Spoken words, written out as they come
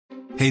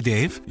Hey,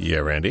 Dave. Yeah,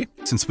 Randy.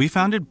 Since we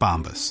founded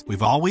Bombas,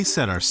 we've always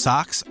said our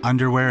socks,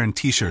 underwear, and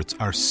T-shirts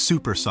are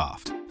super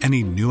soft.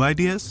 Any new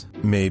ideas?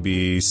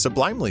 Maybe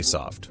sublimely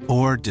soft.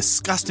 Or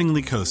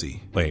disgustingly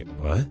cozy. Wait,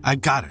 what? I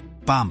got it.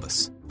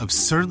 Bombas.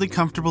 Absurdly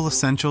comfortable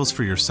essentials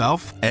for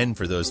yourself and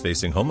for those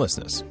facing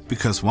homelessness.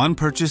 Because one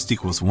purchased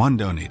equals one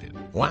donated.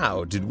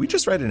 Wow, did we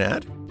just write an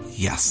ad?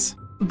 Yes.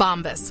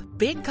 Bombas.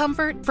 Big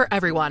comfort for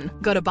everyone.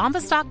 Go to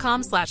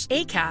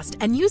bombas.com/ACAST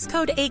and use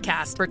code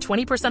ACAST for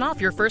 20%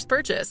 off your first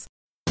purchase.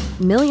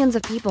 Millions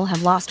of people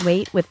have lost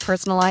weight with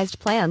personalized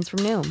plans from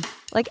Noom.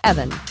 Like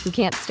Evan, who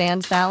can't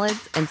stand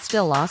salads and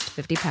still lost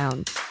 50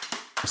 pounds.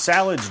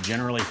 Salads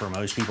generally for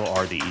most people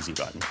are the easy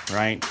button,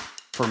 right?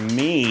 For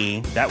me,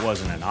 that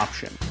wasn't an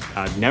option.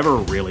 I never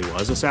really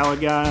was a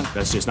salad guy.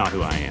 That's just not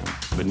who I am.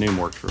 But Noom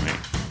worked for me.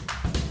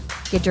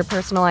 Get your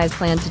personalized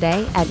plan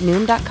today at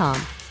Noom.com.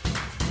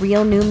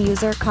 Real Noom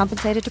user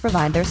compensated to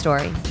provide their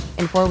story.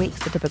 In 4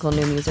 weeks, the typical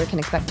Noom user can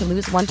expect to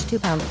lose 1 to 2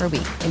 pounds per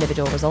week.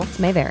 Individual results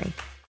may vary.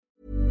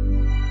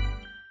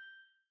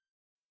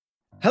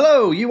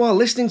 Hello, you are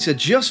listening to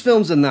Just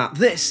Films and That.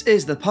 This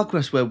is the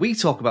podcast where we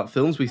talk about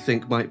films we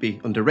think might be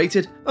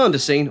underrated,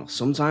 underseen, or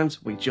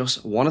sometimes we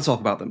just want to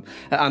talk about them.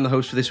 I'm the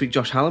host for this week,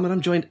 Josh Hallam, and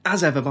I'm joined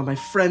as ever by my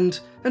friend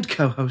and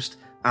co-host,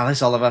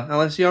 Alice Oliver.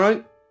 Alice, you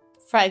alright?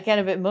 Fred,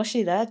 getting a bit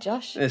mushy there,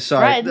 Josh.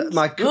 Sorry,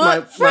 my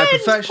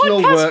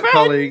professional work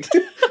colleague,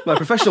 my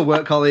professional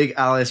work colleague,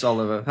 Alice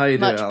Oliver. How you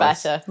doing,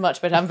 Alice?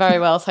 Much better. I'm very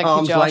well, thank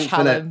you, Josh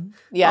Hallam.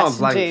 Yes,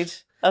 indeed.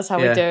 That's how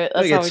we do it.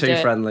 That's how we do it.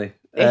 Too friendly.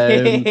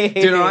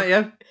 Doing alright,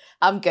 yeah?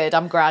 I'm good,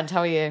 I'm grand.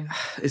 How are you?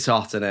 It's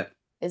hot, isn't it?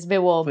 It's a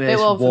bit warm. It's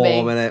warm for me.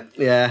 Isn't it?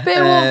 Yeah.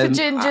 Bit warm for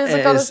gingers,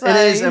 I've got to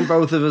say. It is, and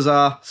both of us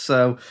are.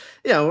 So,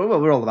 yeah,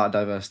 we're all about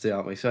diversity,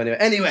 aren't we? So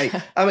anyway,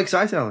 I'm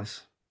excited,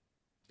 Alice.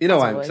 You know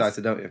why I'm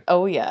excited, don't you?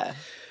 Oh, yeah.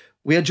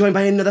 We are joined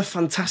by another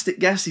fantastic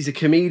guest. He's a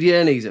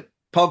comedian, he's a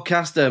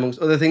podcaster, amongst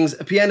other things.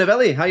 Pierre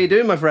Novellie, how you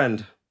doing, my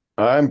friend?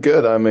 I'm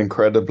good. I'm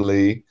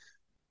incredibly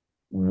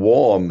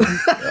warm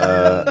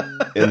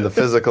in the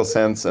physical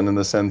sense and in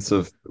the sense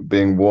of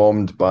being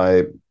warmed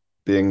by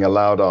being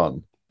allowed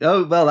on.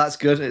 Oh, well, that's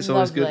good. It's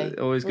Lovely.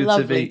 always good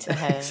Lovely to be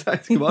hear.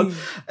 excited. Come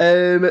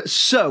on.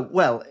 So,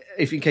 well,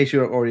 if in case you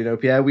don't already know,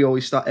 Pierre, we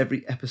always start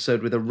every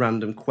episode with a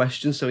random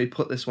question. So we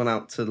put this one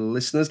out to the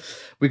listeners.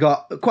 We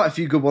got quite a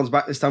few good ones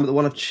back this time, but the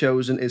one I've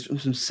chosen is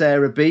from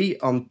Sarah B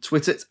on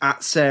Twitter. It's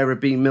at Sarah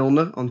B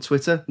Milner on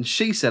Twitter. And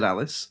she said,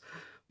 Alice,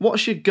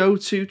 what's your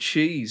go-to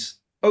cheese?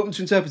 Open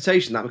to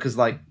interpretation, that, because,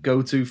 like,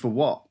 go-to for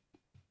what?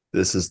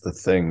 This is the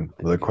thing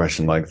with a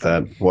question like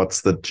that.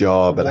 What's the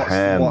job at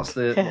hand? What's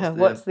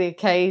the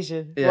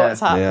occasion? Yeah. What's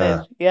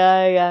happening?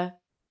 Yeah.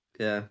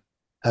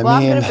 I'm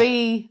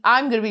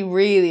gonna be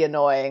really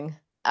annoying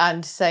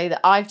and say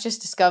that I've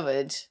just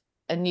discovered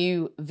a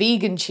new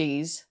vegan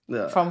cheese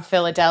from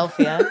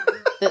Philadelphia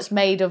that's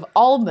made of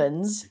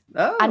almonds.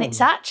 Oh. And it's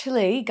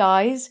actually,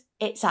 guys,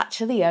 it's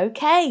actually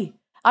okay.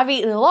 I've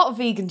eaten a lot of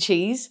vegan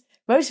cheese.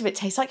 Most of it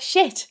tastes like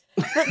shit.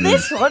 But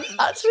this one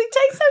actually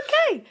tastes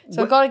okay.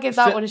 So I've got to give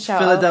that one a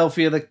shout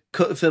Philadelphia,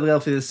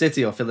 Philadelphia the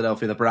city, or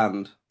Philadelphia the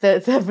brand?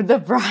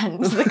 The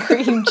brand, the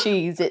cream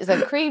cheese. It's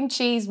a cream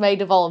cheese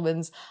made of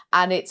almonds,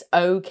 and it's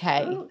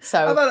okay.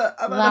 So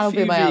I've had a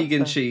few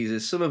vegan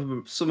cheeses. Some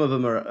of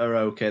them are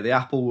okay. The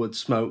Applewood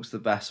Smoke's the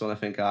best one I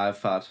think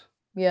I've had.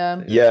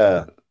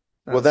 Yeah.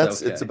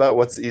 It's about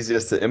what's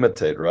easiest to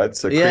imitate, right?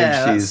 So cream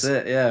cheese,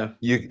 that's it, yeah.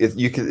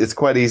 It's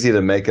quite easy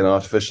to make an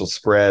artificial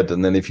spread,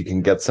 and then if you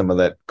can get some of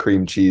that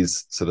cream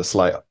cheese sort of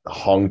slight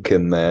honk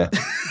in there,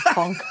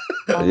 honk,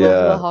 I love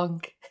the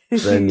honk.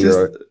 Then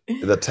you're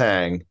the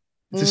tang.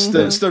 Just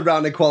stood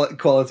around in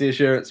quality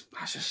assurance.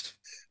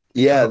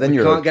 Then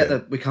you're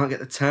okay. We can't get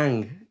the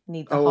tang.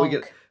 Need the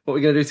honk. What are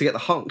we going to do to get the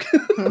honk?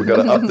 We've got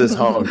to up this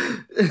honk.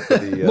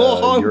 More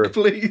honk,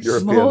 please.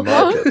 European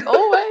market.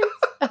 Always.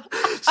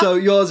 So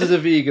yours is a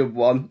vegan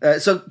one.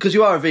 So because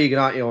you are a vegan,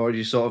 aren't you? Or are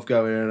you sort of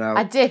going in and out?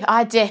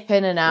 I dip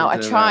in and out. I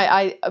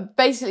try.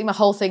 Basically my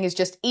whole thing is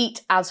just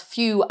eat as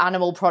few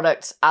animal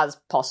products as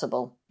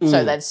possible.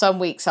 So then some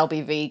weeks I'll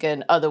be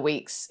vegan. Other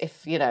weeks,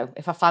 if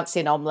I fancy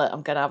an omelette,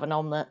 I'm gonna have an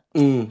omelette.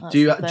 Do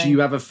you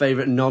have a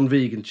favourite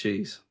non-vegan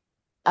cheese?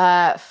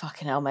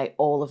 Fucking hell, mate,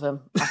 all of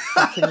them. I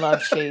fucking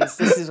love cheese.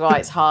 This is why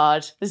it's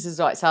hard.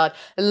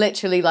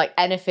 Literally, like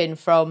anything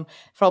from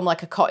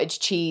like a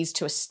cottage cheese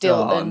to a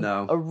Stilton,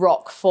 a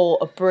Roquefort,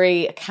 a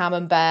Brie, a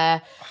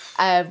Camembert,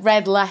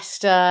 Red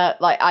Leicester.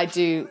 Like I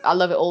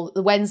love it all.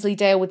 The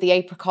Wensleydale with the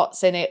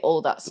apricots in it,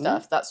 all that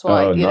stuff. That's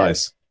why.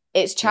 Nice.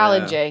 It's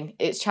challenging.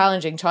 Yeah. It's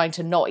challenging trying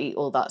to not eat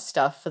all that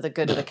stuff for the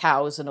good of the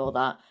cows and all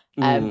that.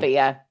 But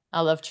yeah. I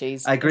love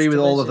cheese. I agree with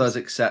all of those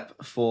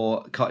except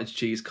for cottage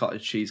cheese.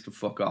 Cottage cheese can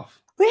fuck off.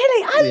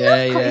 Really? I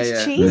love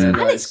cottage cheese. And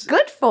it's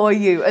good for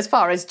you as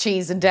far as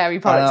cheese and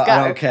dairy products go.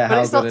 I don't care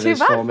how good it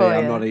is for me.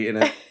 I'm not eating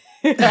it.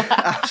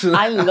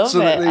 I love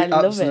it.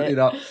 Absolutely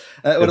not.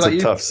 It's a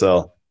tough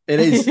sell. It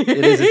is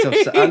a tough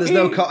sell. And there's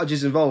no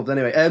cottages involved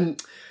anyway.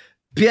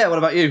 Pierre, what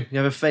about you? You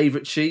have a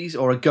favourite cheese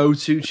or a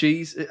go-to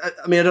cheese?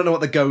 I mean, I don't know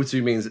what the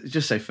go-to means.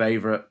 Just say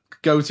favourite.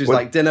 Go-to is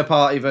like dinner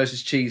party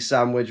versus cheese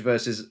sandwich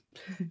versus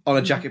on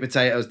a jacket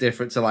potato is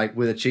different to like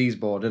with a cheese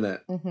board, isn't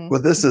it? Mm-hmm.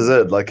 Well, this is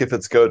it. Like if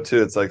it's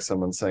go-to, it's like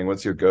someone saying,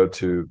 what's your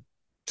go-to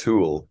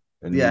tool?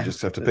 And you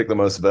just have to pick the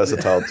most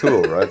versatile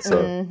tool, right?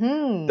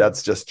 So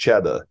that's just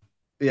cheddar.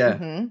 Yeah.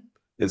 Mm-hmm.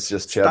 It's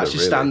just cheddar, That's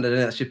your standard,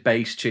 isn't it? That's your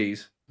base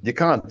cheese. You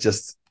can't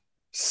just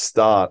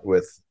start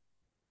with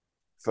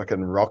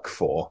fucking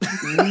Roquefort.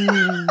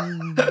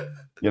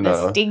 You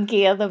know, the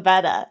stinkier the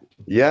better.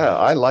 Yeah,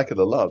 I like it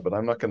a lot, but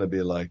I'm not going to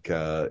be like,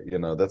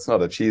 that's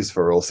not a cheese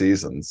for all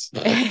seasons.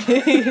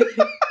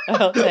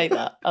 I'll take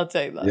that.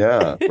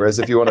 Yeah. Whereas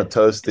if you want a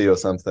toasty or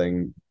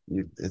something,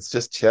 it's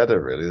just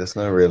cheddar, really. There's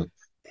no real.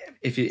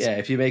 If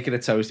you're making a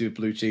toasty with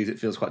blue cheese, it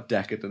feels quite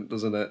decadent,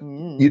 doesn't it?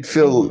 You'd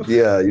feel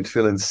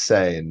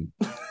insane.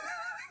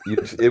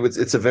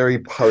 It's a very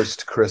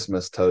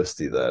post-Christmas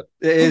toasty. That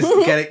it is.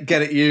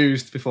 Get it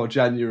used before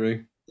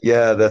January.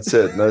 Yeah, that's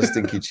it. No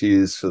stinky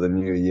cheese for the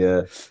new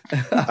year.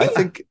 I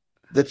think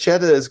the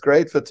cheddar is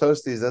great for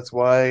toasties. That's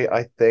why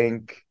I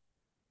think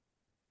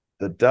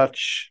the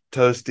Dutch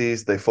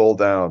toasties, they fall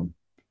down.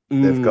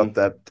 They've got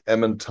that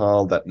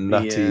Emmental, that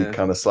nutty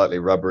kind of slightly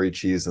rubbery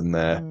cheese in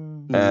there.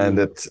 And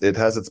it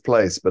has its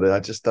place, but I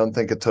just don't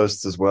think it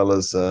toasts as well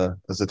as a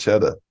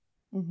cheddar.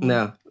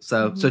 No.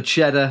 So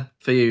cheddar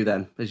for you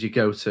then, as you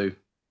go to.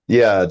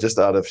 Yeah, just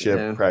out of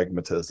sheer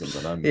pragmatism.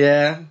 And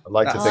I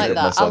like to think of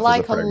myself I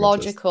like as a a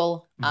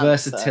logical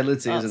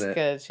versatility, That's isn't it?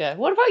 Good, yeah.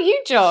 What about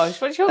you, Josh?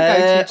 What's your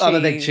go-to cheese? I'm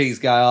a big cheese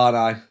guy, aren't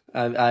I?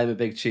 I'm a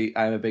big cheese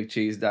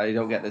guy. You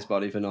don't get this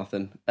body for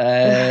nothing.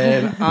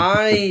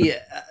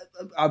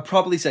 I'd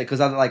probably say,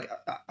 because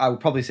I would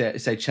probably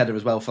say cheddar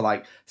as well for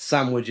like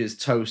sandwiches,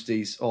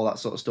 toasties, all that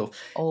sort of stuff.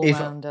 If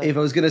I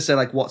was going to say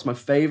like what's my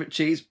favourite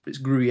cheese, it's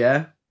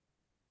Gruyere.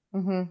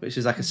 Which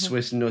is like a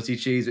Swiss nutty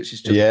cheese, which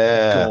is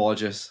just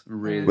gorgeous.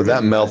 Really, but that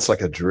really melts nice.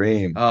 like a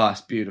dream. Oh,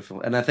 it's beautiful.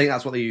 And I think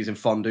that's what they use in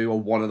fondue, or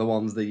one of the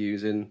ones they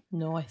use in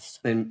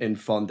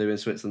fondue in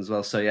Switzerland as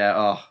well. So yeah,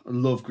 I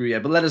love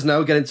Gruyere. But let us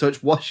know, get in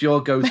touch. What's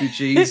your go-to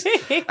cheese?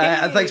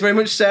 And thanks very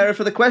much, Sarah,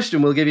 for the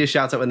question. We'll give you a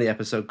shout out when the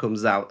episode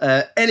comes out.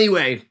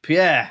 Anyway,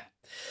 Pierre,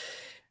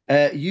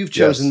 you've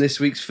chosen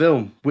this week's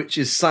film, which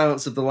is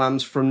Silence of the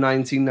Lambs from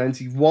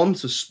 1991.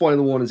 So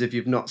spoiler warnings if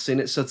you've not seen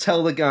it. So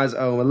tell the guys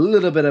at home a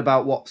little bit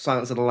about what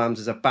Silence of the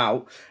Lambs is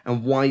about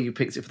and why you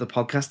picked it for the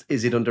podcast.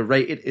 Is it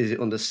underrated? Is it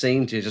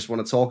underseen? Do you just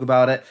want to talk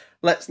about it?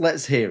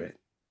 Let's hear it.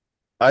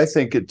 I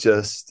think it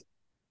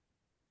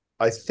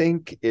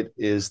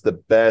is the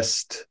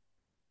best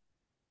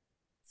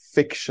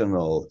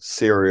fictional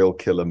serial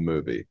killer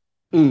movie.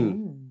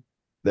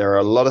 There are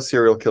a lot of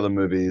serial killer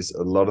movies.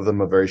 A lot of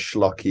them are very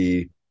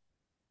schlocky.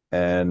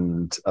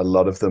 And a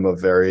lot of them are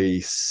very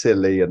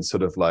silly and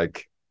sort of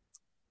like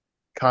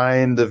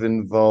kind of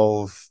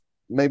involve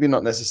maybe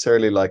not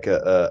necessarily like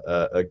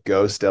a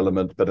ghost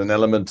element, but an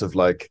element of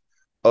like,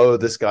 oh,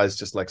 this guy's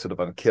just like sort of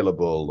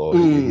unkillable, or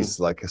he's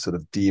like a sort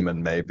of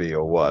demon maybe,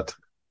 or what.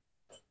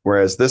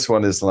 Whereas this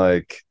one is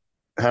like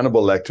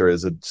Hannibal Lecter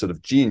is a sort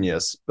of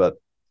genius, but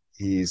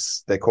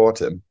they caught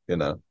him,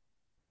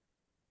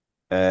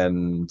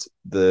 and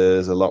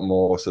there's a lot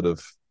more sort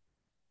of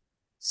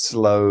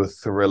slow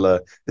thriller.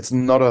 It's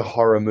not a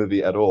horror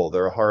movie at all.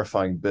 There are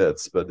horrifying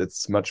bits, but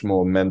it's much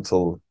more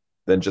mental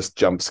than just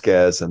jump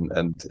scares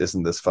and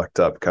isn't this fucked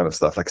up kind of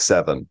stuff, like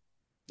Seven.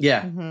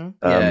 Yeah.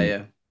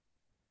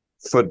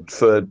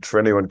 For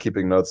anyone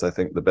keeping notes, I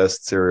think the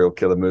best serial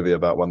killer movie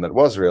about one that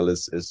was real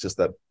is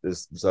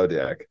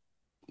Zodiac.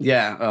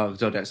 Yeah,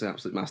 Zodiac's an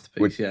absolute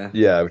masterpiece.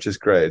 Which is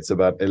great. It's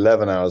about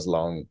 11 hours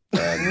long,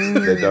 and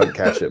they don't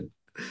catch him.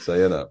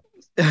 So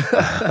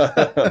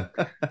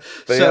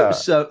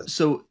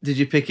So did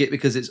you pick it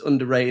because it's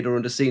underrated or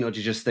underseen, or do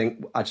you just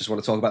think I just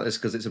want to talk about this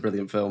because it's a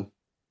brilliant film?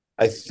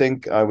 I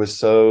think I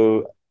was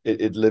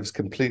it lives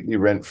completely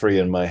rent free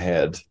in my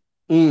head.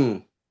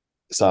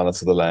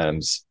 Silence of the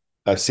Lambs.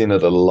 I've seen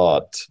it a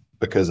lot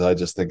because I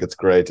just think it's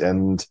great,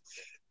 and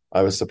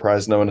I was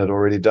surprised no one had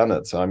already done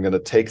it. So I'm going to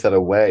take that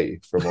away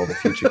from all the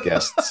future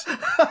guests.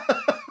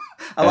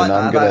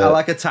 I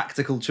like a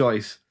tactical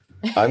choice.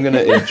 I'm going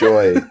to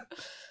enjoy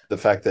the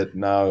fact that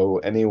now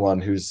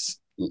anyone who's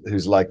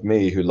like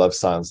me, who loves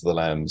Silence of the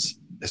Lambs,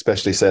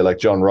 especially say like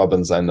John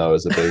Robbins, I know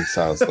is a big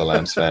Silence of the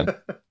Lambs fan.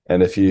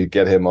 And if you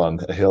get him on,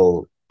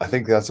 I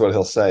think that's what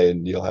he'll say.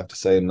 And you'll have to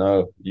say,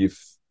 no, you're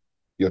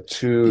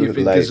too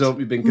late.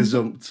 You've been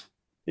gazumped.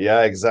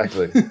 Yeah,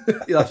 exactly.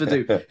 You'll have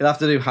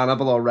to do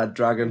Hannibal or Red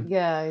Dragon.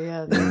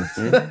 Yeah.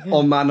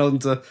 Or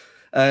Manhunter.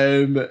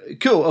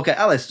 Cool. Okay,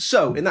 Alice.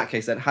 So in that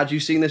case then, had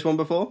you seen this one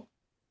before?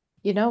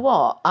 You know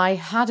what? I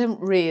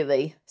hadn't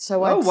really. So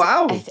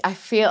wow. I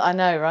feel, I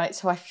know, right?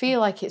 So I feel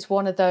like it's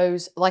one of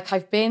those, like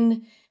I've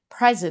been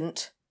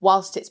present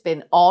whilst it's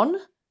been on,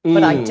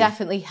 but I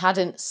definitely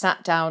hadn't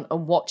sat down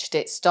and watched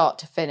it start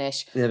to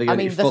finish.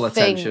 Yeah, full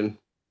attention.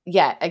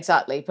 Yeah,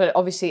 exactly. But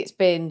obviously it's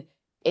been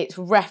it's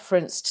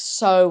referenced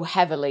so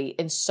heavily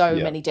in so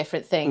many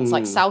different things.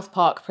 Like South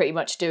Park pretty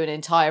much do an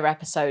entire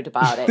episode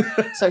about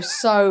it.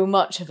 so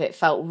much of it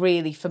felt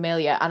really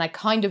familiar, and I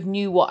kind of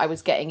knew what I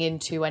was getting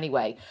into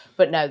anyway.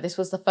 But no, this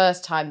was the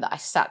first time that I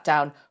sat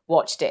down,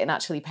 watched it, and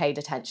actually paid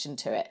attention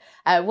to it.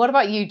 What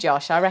about you,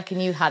 Josh? I reckon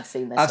you had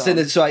seen this. I've seen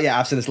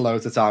this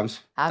loads of times.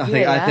 Have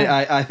you?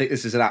 I think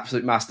this is an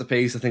absolute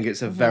masterpiece. I think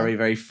it's a very,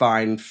 very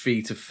fine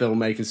feat of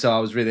filmmaking. So I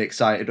was really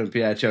excited when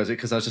Pierre chose it,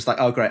 because I was just like,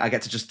 oh great, I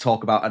get to just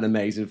talk about an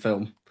amazing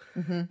film.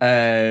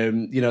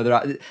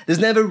 There's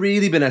never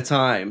really been a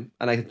time,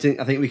 and I think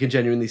we can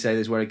genuinely say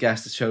this, where a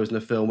guest has chosen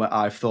a film where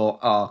I've thought,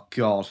 oh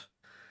god,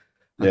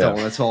 I don't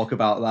want to talk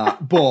about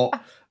that. But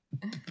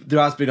there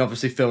has been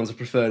obviously films I've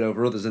preferred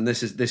over others, and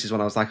this is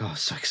when I was like, oh,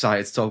 so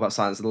excited to talk about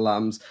Silence of the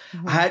Lambs.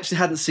 I actually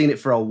hadn't seen it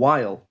for a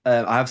while.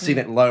 I have seen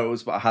it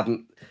loads, but I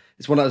hadn't.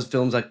 It's one of those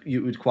films like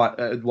you would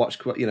watch,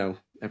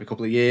 every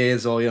couple of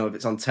years, or if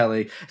it's on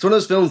telly. It's one of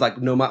those films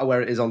like no matter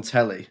where it is on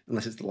telly,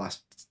 unless it's the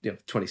last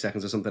 20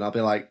 seconds or something, I'll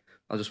be like,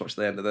 I'll just watch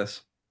the end of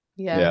this.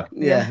 Yeah,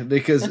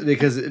 because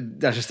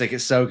I just think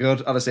it's so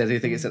good. Honestly, I do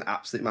think it's an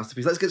absolute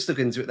masterpiece. Let's get stuck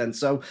into it then.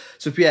 So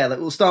Pierre,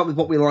 we'll start with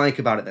what we like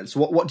about it then. So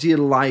what do you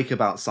like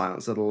about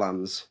Silence of the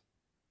Lambs?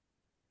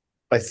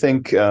 I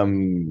think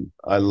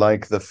I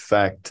like the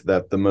fact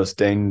that the most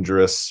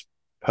dangerous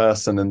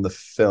person in the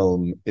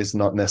film is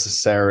not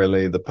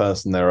necessarily the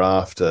person they're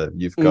after.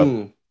 You've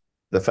got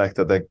the fact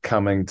that they're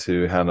coming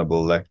to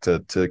Hannibal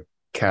Lecter to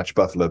catch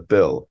Buffalo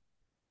Bill,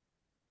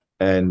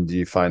 and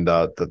you find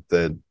out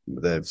that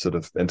they've sort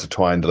of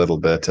intertwined a little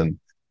bit, and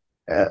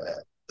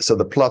so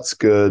the plot's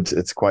good.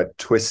 It's quite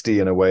twisty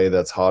in a way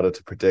that's harder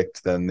to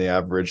predict than the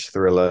average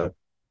thriller,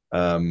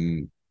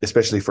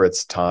 especially for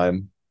its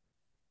time.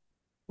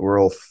 We're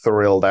all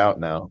thrilled out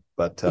now,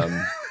 but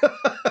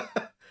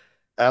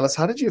Alice,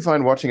 how did you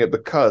find watching it?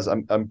 Because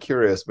I'm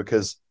curious,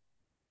 because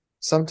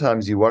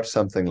sometimes you watch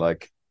something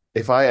like,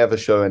 if I ever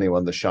show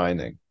anyone The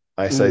Shining,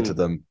 I say to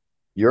them,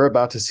 you're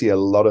about to see a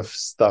lot of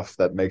stuff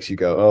that makes you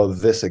go, oh,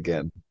 this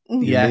again.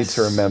 You need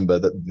to remember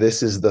that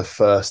this is the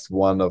first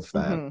one of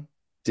that.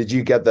 Did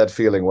you get that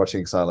feeling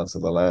watching Silence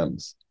of the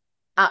Lambs?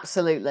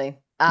 Absolutely.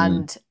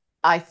 And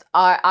I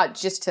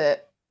just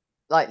to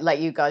let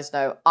you guys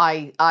know,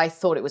 I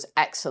thought it was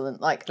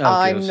excellent.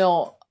 I'm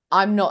not,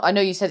 I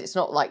know you said it's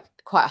not like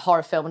quite a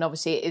horror film, and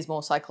obviously it is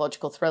more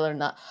psychological thriller,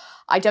 and that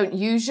I don't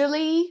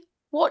usually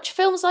watch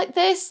films like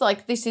this.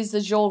 Like, this is the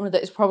genre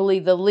that is probably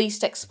the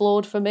least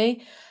explored for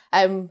me.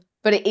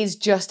 But it is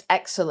just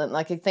excellent.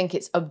 Like, I think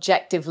it's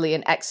objectively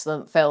an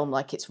excellent film.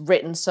 Like, it's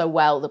written so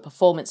well. The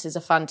performances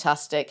are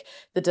fantastic.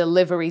 The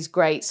delivery's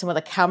great. Some of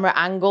the camera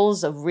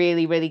angles are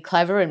really, really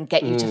clever and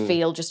get you to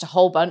feel just a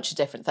whole bunch of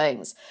different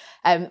things.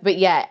 But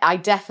yeah,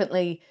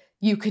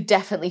 you could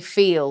definitely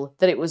feel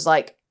that it was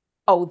like,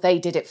 oh, they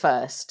did it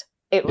first.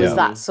 It was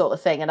that sort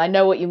of thing. And I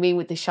know what you mean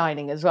with The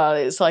Shining as well.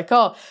 It's like,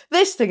 oh,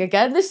 this thing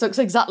again, this looks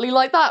exactly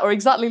like that, or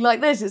exactly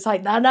like this. It's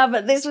like, no,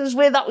 but this was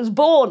where that was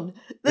born.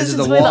 This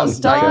is where that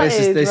started, right?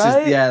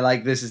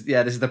 This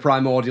is the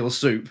primordial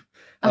soup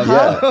of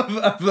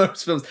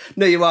those films.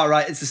 No, you are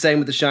right. It's the same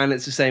with The Shining.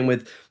 It's the same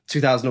with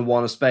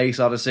 2001: A Space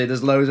Odyssey.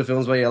 There's loads of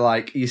films where you're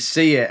like, you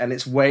see it and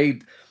it's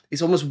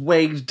almost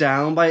weighed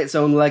down by its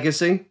own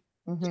legacy.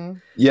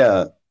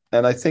 Yeah.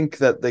 And I think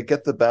that they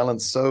get the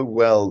balance so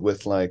well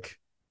with, like,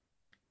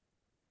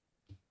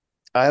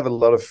 I have a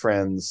lot of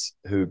friends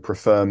who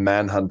prefer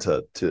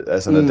Manhunter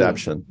as an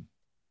adaptation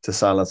to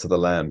Silence of the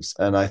Lambs,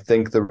 and I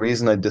think the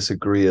reason I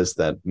disagree is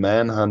that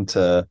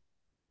Manhunter,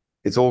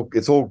 it's all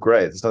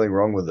great. There's nothing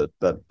wrong with it,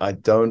 but I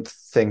don't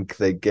think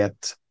they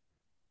get.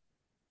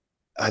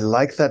 I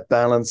like that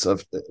balance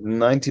of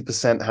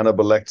 90%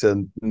 Hannibal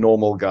Lecter,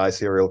 normal guy,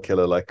 serial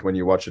killer, like when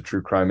you watch a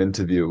true crime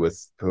interview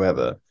with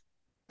whoever,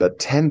 but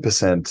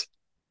 10%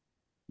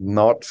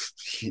 not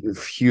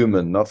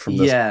human, not from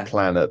this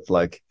planet,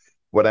 like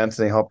what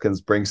Anthony Hopkins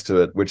brings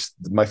to it, which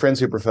my friends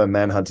who prefer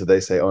Manhunter, they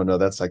say, oh no,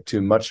 that's like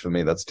too much for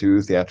me. That's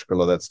too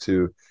theatrical, or that's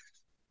too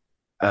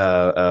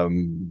over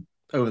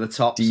the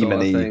top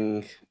demon-y sort of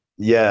thing.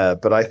 Yeah,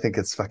 but I think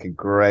it's fucking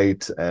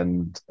great,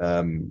 and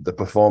the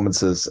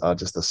performances are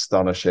just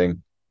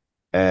astonishing.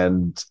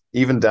 And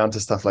even down to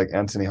stuff like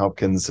Anthony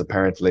Hopkins,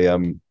 apparently,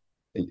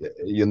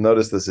 you'll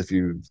notice this if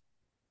you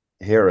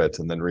hear it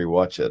and then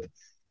rewatch it.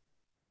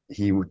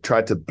 He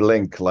tried to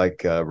blink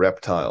like a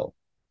reptile.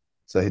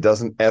 So he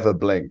doesn't ever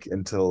blink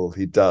until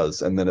he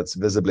does, and then it's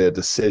visibly a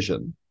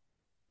decision.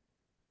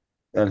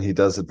 And he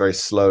does it very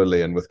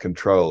slowly and with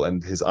control,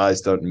 and his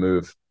eyes don't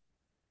move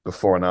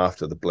before and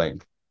after the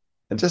blink.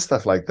 And just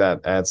stuff like that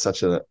adds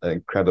such an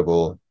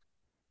incredible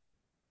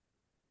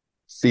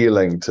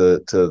feeling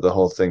to the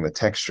whole thing, the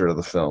texture of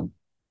the film.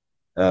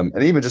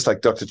 And even just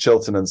like Dr.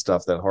 Chilton and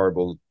stuff, that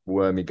horrible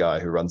wormy guy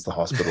who runs the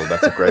hospital,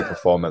 that's a great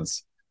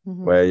performance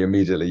where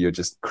you're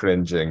just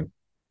cringing.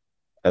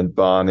 And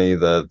Barney,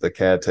 the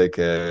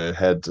caretaker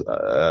head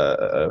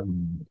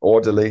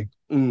orderly.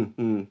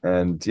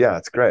 And yeah,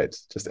 it's great.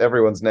 Just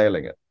everyone's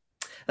nailing it.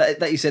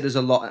 Like you said, there's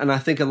a lot, and I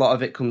think a lot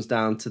of it comes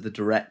down to the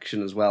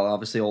direction as well.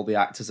 Obviously, all the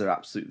actors are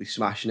absolutely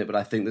smashing it, but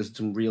I think there's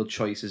some real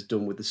choices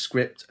done with the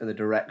script and the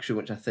direction,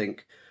 which I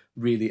think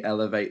really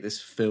elevate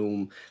this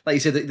film. Like you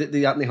said,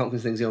 the Anthony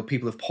Hopkins things,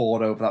 people have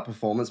poured over that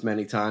performance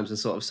many times and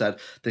sort of said,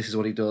 this is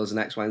what he does and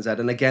X, Y, and Z.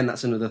 And again,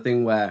 that's another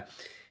thing where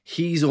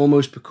he's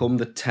almost become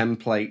the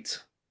template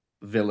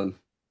villain.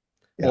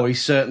 Yeah. Or he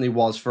certainly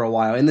was for a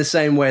while. In the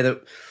same way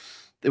that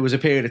there was a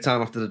period of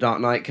time after The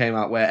Dark Knight came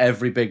out where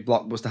every big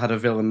blockbuster had a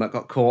villain that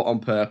got caught on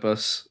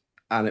purpose,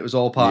 and it was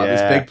all part of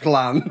his big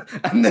plan,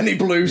 and then he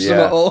blew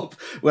something up.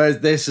 Whereas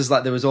this is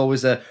like, there was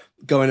always a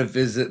going to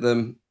visit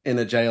them in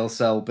a jail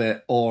cell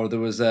bit, or there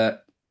was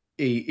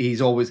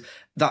he's always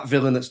that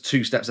villain that's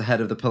 2 steps ahead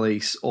of the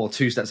police or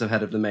 2 steps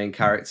ahead of the main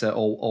character,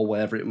 or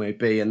whatever it may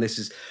be. And this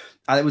is,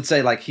 I would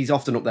say, like, he's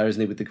often up there,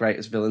 isn't he, with the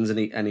greatest villains, and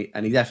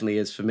he definitely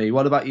is for me.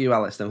 What about you,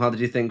 Alice? Then, what do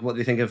you think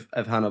of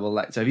Hannibal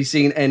Lecter? Have you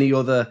seen any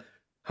other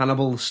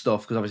Hannibal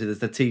stuff? Because obviously there's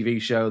the TV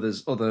show,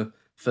 there's other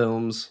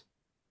films.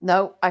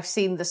 No, I've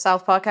seen the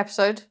South Park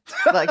episode,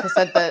 like I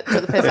said,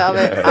 took the piss out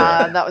of it,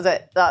 and that was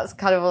it. That's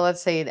kind of all I've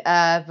seen.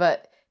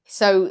 But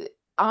so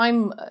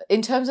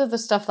in terms of the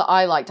stuff that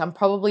I liked, I'm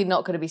probably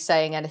not going to be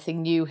saying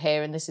anything new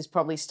here, and this is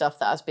probably stuff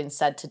that has been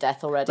said to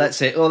death already. Let's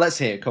hear it.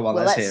 Come on,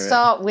 let's hear it. Let's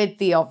start with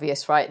the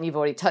obvious, right? And you've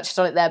already touched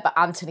on it there, but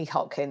Anthony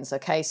Hopkins,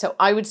 okay? So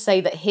I would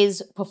say that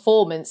his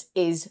performance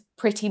is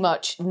pretty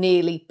much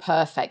nearly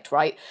perfect,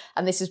 right?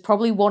 And this is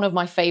probably one of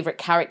my favourite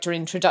character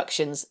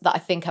introductions that I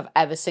think I've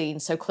ever seen.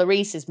 So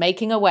Clarice is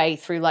making her way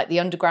through like the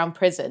underground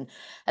prison,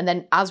 and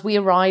then as we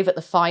arrive at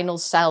the final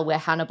cell where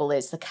Hannibal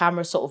is, the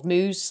camera sort of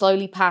moves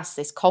slowly past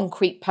this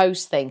concrete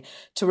post thing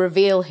to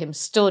reveal him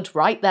stood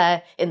right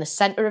there in the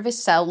centre of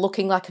his cell,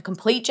 looking like a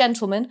complete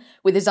gentleman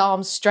with his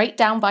arms straight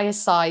down by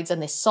his sides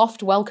and this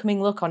soft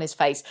welcoming look on his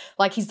face,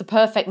 like he's the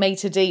perfect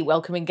maitre d'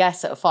 welcoming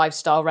guests at a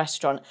 5-star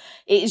restaurant.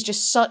 It is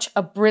just such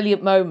a brilliant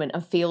moment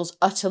and feels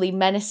utterly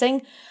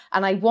menacing.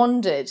 And I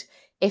wondered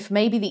if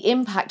maybe the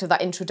impact of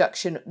that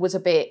introduction was a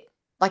bit,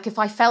 like if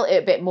I felt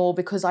it a bit more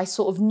because I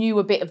sort of knew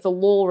a bit of the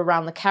lore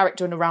around the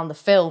character and around the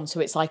film. So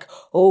it's like,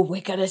 oh,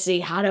 we're going to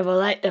see Hannibal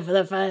Lecter for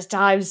the first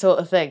time sort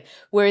of thing.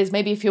 Whereas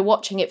maybe if you're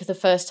watching it for the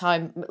first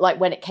time, like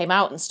when it came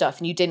out and stuff,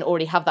 and you didn't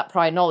already have that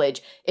prior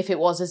knowledge, if it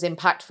was as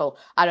impactful,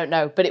 I don't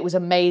know. But it was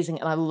amazing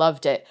and I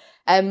loved it.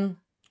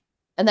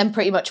 And then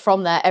pretty much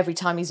from there, every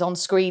time he's on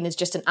screen is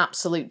just an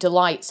absolute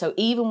delight. So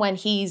even when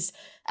he's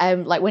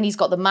like when he's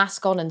got the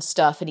mask on and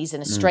stuff and he's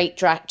in a straight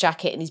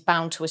jacket and he's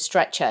bound to a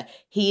stretcher,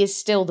 he is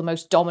still the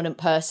most dominant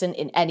person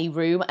in any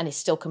room and is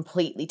still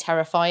completely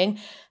terrifying.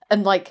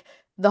 And like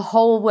the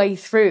whole way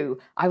through,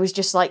 I was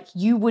just like,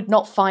 you would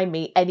not find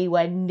me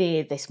anywhere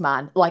near this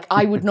man. Like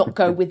I would not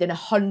go within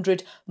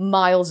 100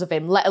 miles of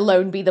him, let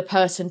alone be the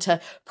person to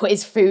put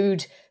his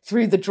food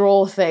through the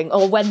drawer thing,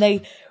 or when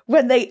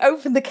they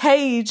open the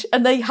cage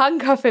and they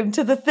handcuff him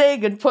to the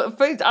thing and put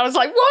food, I was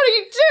like, what are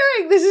you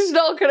doing? This is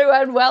not going to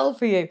end well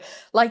for you.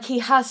 Like he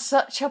has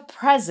such a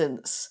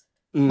presence,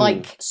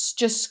 like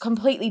just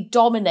completely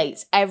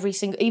dominates every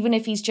single, even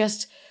if he's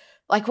just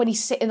like when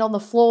he's sitting on the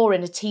floor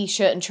in a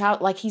t-shirt and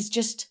trout, like he's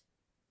just,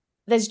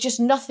 there's just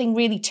nothing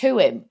really to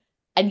him.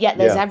 And yet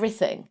there's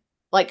everything.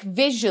 Like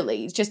visually,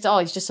 he's just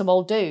some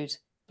old dude.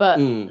 But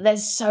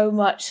there's so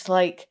much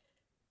like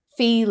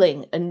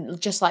feeling and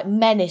just like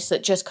menace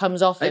that just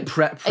comes off him.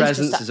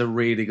 Presence is a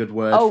really good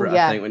word for it,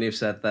 I think, when you've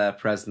said there,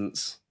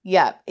 presence.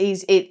 Yeah, he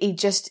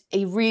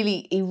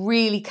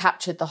really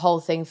captured the whole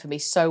thing for me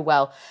so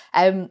well.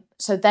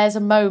 So there's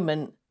a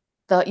moment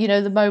that,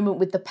 the moment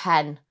with the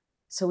pen.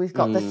 So we've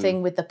got the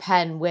thing with the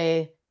pen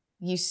where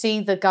you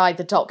see the guy,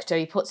 the doctor,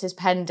 he puts his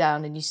pen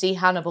down and you see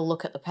Hannibal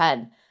look at the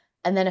pen.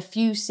 And then a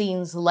few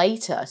scenes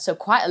later, so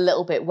quite a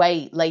little bit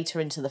way later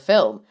into the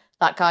film,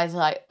 that guy's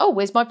like, oh,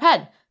 where's my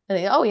pen? And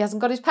he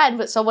hasn't got his pen,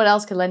 but someone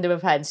else can lend him a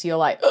pen. So you're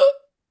like, oh,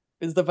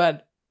 where's the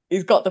pen?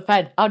 He's got the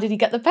pen. How did he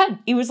get the pen?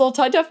 He was all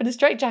tied up in a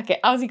straitjacket.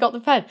 How's he got the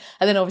pen?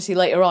 And then obviously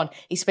later on,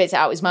 he spits it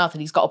out his mouth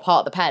and he's got a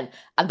part of the pen.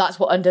 And that's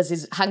what undoes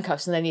his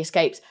handcuffs and then he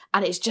escapes.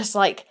 And it's just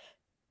like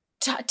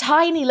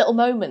tiny little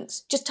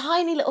moments, just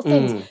tiny little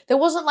things. There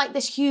wasn't like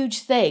this huge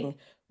thing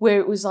where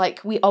it was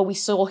like, we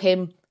saw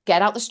him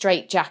get out the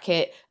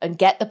straitjacket and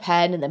get the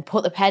pen and then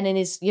put the pen in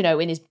his,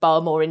 in his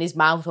bum or in his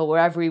mouth or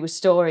wherever he was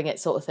storing it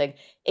sort of thing.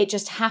 It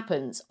just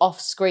happens off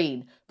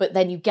screen, but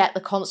then you get the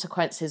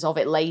consequences of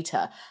it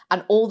later.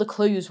 And all the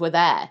clues were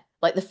there.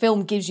 Like the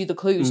film gives you the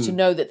clues to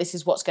know that this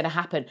is what's going to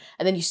happen.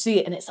 And then you see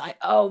it and it's like,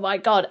 oh my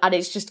God. And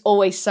it's just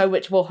always so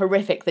much more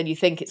horrific than you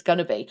think it's going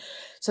to be.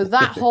 So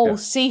that whole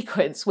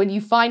sequence, when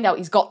you find out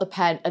he's got the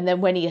pen and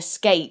then when he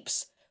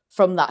escapes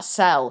from that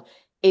cell,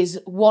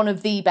 is one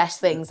of the best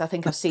things I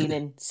think I've seen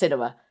in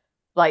cinema.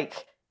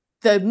 Like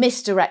the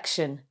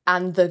misdirection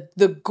and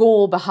the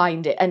gore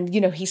behind it. And,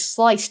 he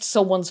sliced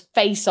someone's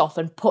face off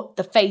and put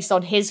the face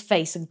on his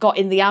face and got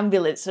in the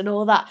ambulance and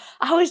all that.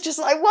 I was just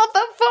like, what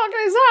the fuck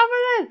is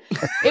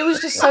happening? It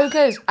was just so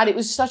good. And it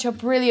was such a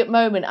brilliant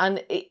moment.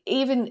 And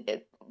even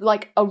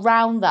like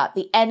around that,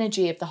 the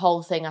energy of the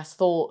whole thing, I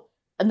thought,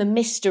 and the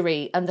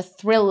mystery and the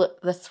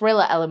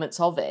thriller elements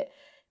of it,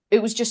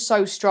 it was just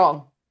so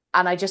strong.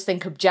 And I just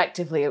think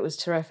objectively it was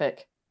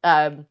terrific.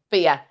 But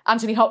yeah,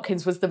 Anthony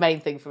Hopkins was the main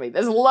thing for me.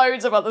 There's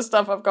loads of other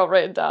stuff I've got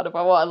written down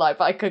about what I like,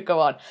 but I could go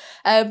on.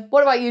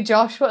 What about you,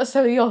 Josh? What are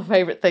some of your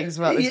favourite things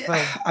about this film?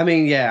 I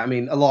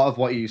mean, a lot of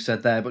what you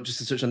said there, but just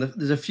to touch on,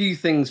 there's a few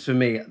things for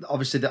me.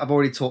 Obviously, that I've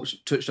already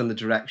touched on the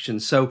direction.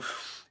 So,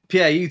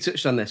 Pierre, you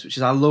touched on this, which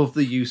is I love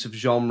the use of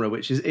genre,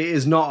 which is, it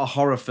is not a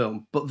horror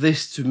film, but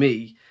this to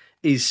me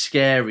is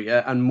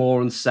scarier and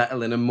more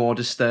unsettling and more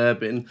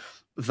disturbing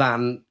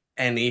than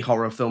any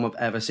horror film I've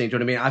ever seen. Do you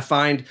know what I mean? I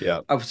find,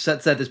 I've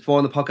said this before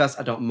on the podcast,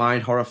 I don't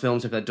mind horror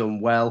films if they're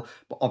done well,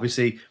 but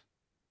obviously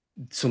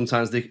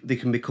sometimes they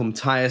can become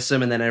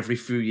tiresome, and then every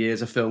few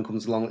years a film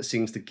comes along that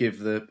seems to give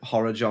the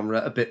horror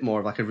genre a bit more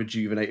of like a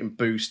rejuvenating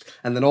boost,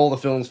 and then all the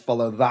films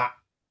follow that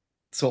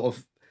sort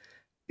of,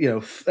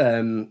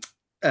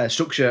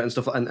 structure and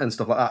stuff and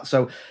stuff like that.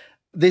 So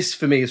this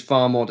for me is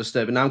far more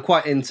disturbing. Now I'm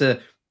quite into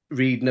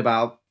reading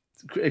about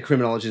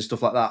criminology and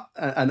stuff like that,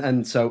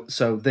 and so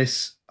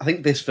this, I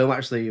think this film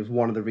actually is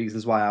one of the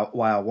reasons why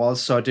I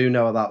was. So I do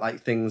know about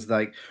like things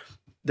like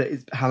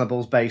that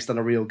Hannibal's based on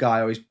a real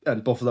guy,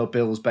 and Buffalo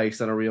Bill's based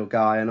on a real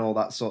guy, and all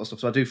that sort of stuff.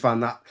 So I do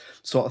find that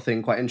sort of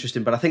thing quite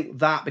interesting. But I think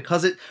that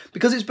because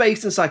it's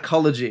based in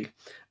psychology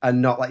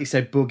and not, like you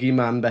say,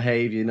 boogeyman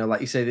behaviour,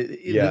 like you say,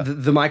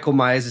 the Michael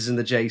Myerses and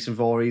the Jason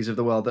Voorhees of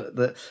the world,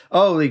 that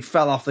he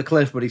fell off the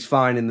cliff, but he's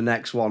fine in the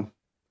next one.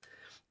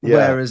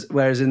 Yeah.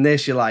 Whereas in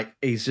this, you're like,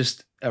 he's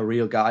just a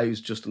real guy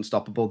who's just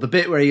unstoppable. The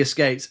bit where he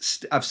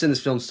escapes, I've seen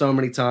this film so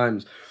many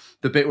times.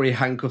 The bit where he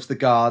handcuffs the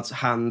guard's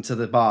hand to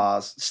the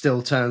bars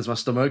still turns my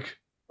stomach.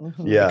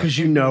 Mm-hmm. Yeah, because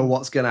you know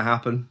what's going to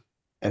happen.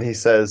 And he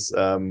says,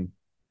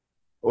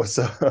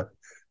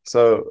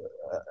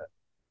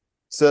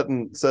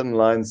 certain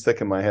lines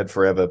stick in my head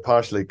forever.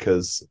 Partially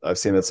because I've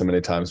seen it so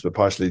many times, but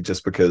partially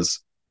just because,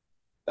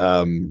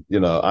 I'm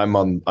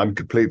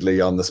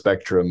completely on the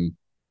spectrum.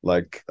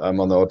 Like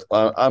I'm on the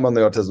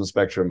autism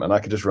spectrum, and I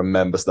can just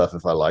remember stuff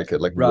if I like it,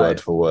 like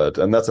word for word.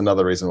 And that's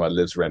another reason why it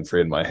lives rent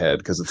free in my head,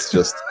 because it's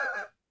just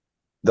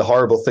the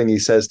horrible thing he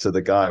says to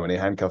the guy when he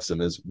handcuffs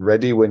him is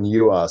 "Ready when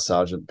you are,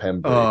 Sergeant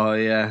Pembrey." Oh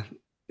yeah.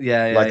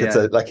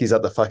 It's like he's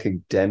at the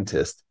fucking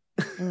dentist.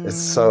 It's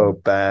so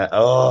bad.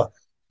 Oh,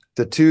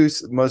 the two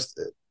most.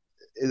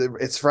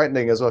 It's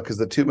frightening as well, because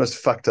the two most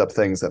fucked up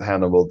things that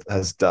Hannibal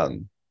has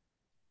done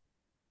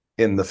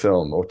in the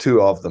film, or two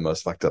of the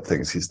most fucked up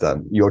things he's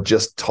done, you're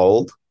just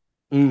told.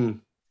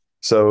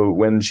 So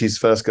when she's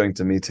first going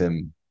to meet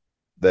him,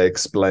 they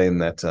explain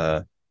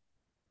that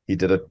he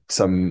did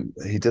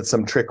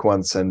some trick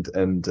once, and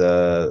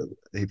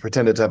he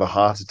pretended to have a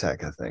heart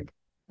attack, I think.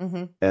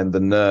 Mm-hmm. And the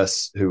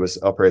nurse who was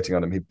operating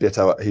on him, he bit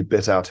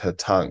out her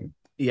tongue.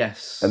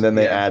 Yes. And then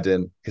they add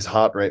in his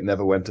heart rate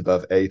never went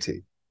above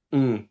 80.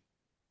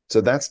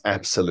 So that's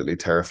absolutely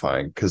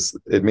terrifying, because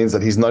it means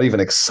that he's not even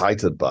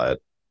excited by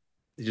it.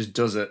 He just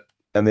does it.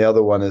 And the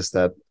other one is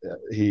that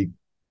he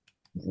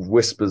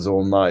whispers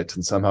all night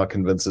and somehow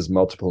convinces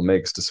multiple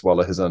MIGs to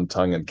swallow his own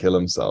tongue and kill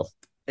himself.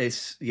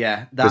 It's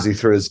because he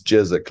threw his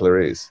jizz at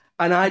Clarice.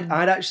 And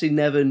I'd actually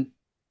never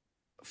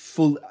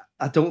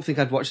I don't think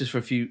I'd watched this for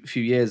a few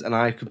years, and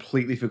I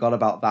completely forgot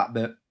about that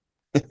bit.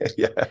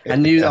 I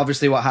knew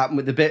obviously what happened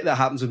with the bit that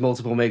happens with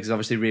multiple MIGs is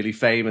obviously really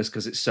famous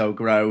because it's so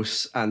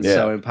gross and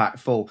so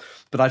impactful.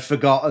 But I'd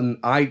forgotten.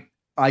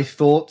 I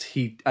thought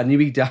I knew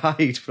he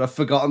died, but I've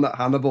forgotten that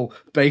Hannibal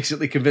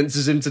basically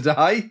convinces him to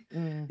die.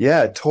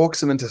 Yeah,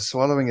 talks him into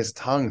swallowing his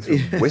tongue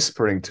through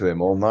whispering to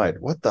him all night.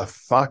 What the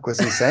fuck was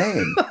he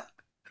saying?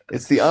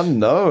 It's the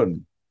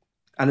unknown.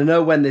 And I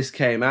know when this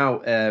came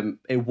out,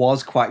 it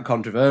was quite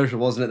controversial,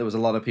 wasn't it? There was a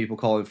lot of people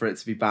calling for it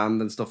to be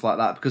banned and stuff like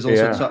that. Because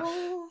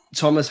also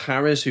Thomas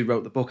Harris, who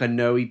wrote the book, I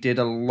know he did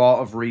a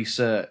lot of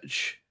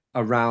research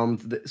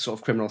around the sort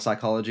of criminal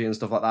psychology and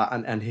stuff like that.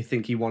 And I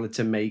think he wanted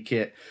to make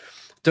it...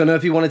 Don't know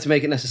if he wanted to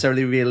make it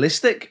necessarily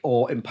realistic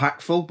or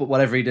impactful, but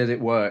whatever he did, it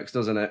works,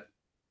 doesn't it?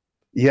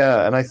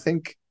 Yeah, and I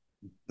think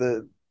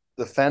the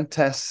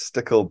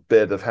fantastical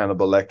bit of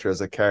Hannibal Lecter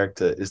as a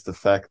character is the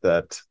fact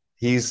that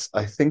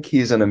I think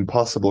he's an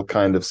impossible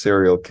kind of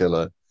serial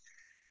killer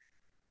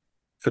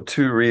for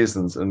two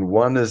reasons. And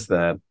one is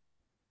that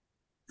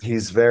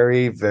he's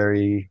very,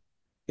 very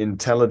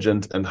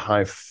intelligent and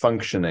high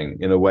functioning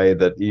in a way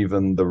that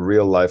even the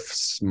real life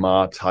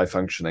smart, high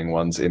functioning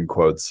ones, in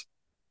quotes,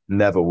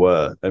 never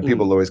were. And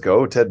people always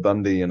go, Ted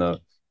Bundy,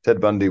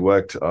 Ted Bundy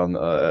worked on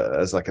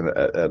as like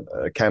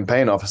a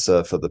campaign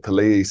officer for the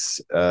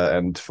police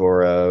and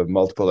for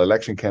multiple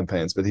election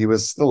campaigns, but he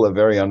was still a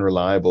very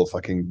unreliable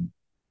fucking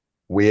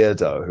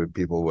weirdo who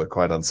people were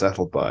quite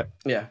unsettled by.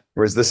 Yeah.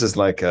 Whereas this is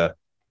like he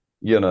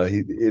in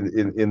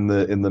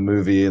the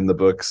movie, in the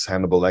books,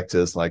 Hannibal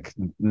Lecter is like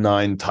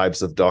 9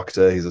 types of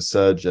doctor. He's a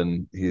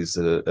surgeon. He's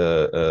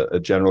a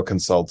general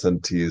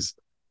consultant. He's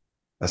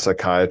a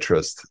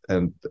psychiatrist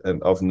and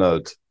of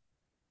note.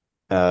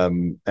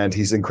 And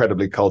he's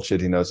incredibly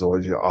cultured. He knows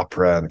all your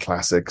opera and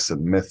classics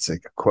and myths. He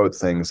can quote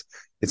things.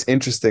 It's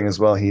interesting as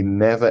well. He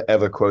never,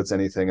 ever quotes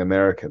anything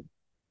American.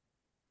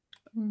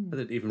 I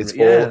didn't even. It's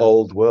all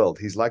old world.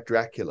 He's like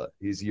Dracula.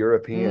 He's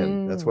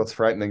European. That's what's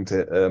frightening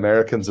to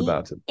Americans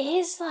about him.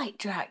 Is like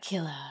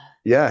Dracula.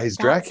 Yeah, he's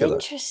Dracula.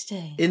 That's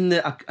interesting.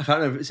 I can't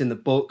remember if it's in the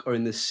book or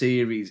in the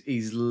series.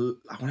 He's, I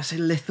want to say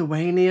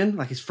Lithuanian,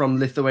 like he's from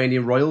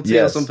Lithuanian royalty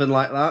or something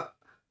like that.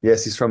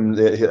 Yes, he's from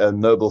a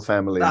noble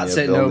family. That's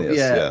near it.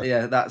 Vilnius.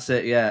 Yeah, that's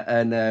it. Yeah,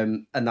 and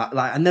that,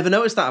 like, I never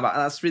noticed that about.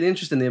 That's really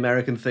interesting. The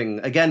American thing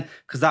again,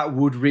 because that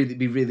would really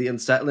be really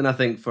unsettling. I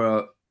think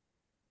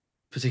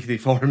particularly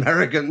for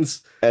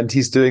Americans. And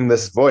he's doing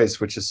this voice,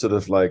 which is sort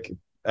of like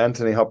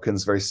Anthony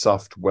Hopkins' very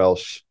soft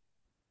Welsh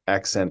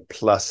accent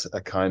plus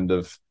a kind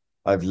of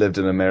I've lived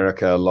in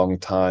America a long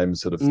time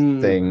sort of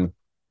thing.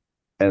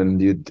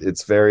 And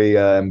it's very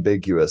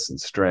ambiguous and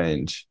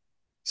strange.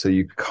 So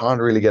you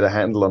can't really get a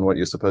handle on what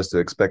you're supposed to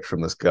expect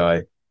from this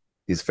guy.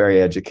 He's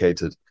very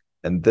educated.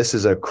 And this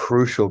is a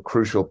crucial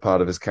part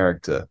of his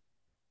character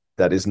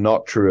that is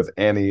not true of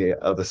any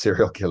other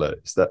serial killer.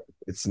 Is that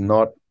it's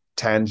not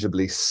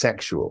tangibly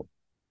sexual.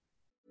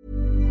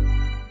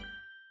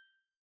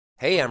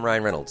 Hey, I'm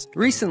Ryan Reynolds.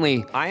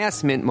 Recently, I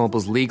asked Mint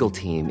Mobile's legal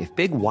team if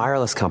big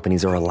wireless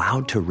companies are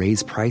allowed to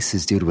raise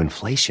prices due to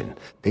inflation.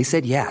 They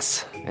said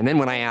yes. And then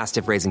when I asked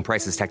if raising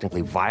prices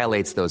technically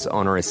violates those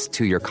onerous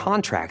 2-year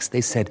contracts, they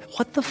said,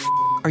 "What the f***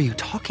 are you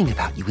talking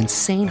about, you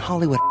insane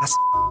Hollywood ass?"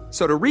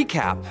 So to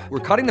recap, we're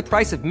cutting the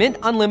price of Mint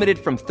Unlimited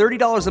from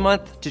 $30 a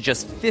month to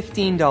just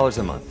 $15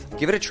 a month.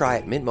 Give it a try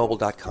at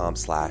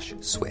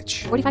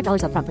mintmobile.com/switch.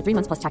 $45 up front for 3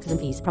 months plus taxes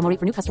and fees. Promo rate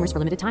for new customers for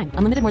limited time.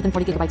 Unlimited more than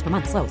 40 gigabytes per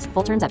month. Slows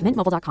full terms at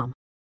mintmobile.com.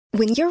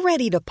 When you're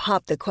ready to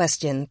pop the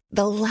question,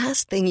 the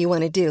last thing you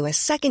want to do is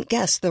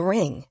second-guess the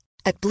ring.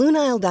 At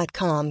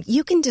BlueNile.com,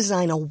 you can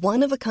design a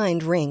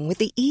one-of-a-kind ring with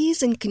the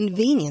ease and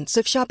convenience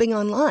of shopping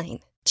online.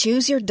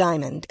 Choose your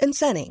diamond and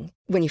setting.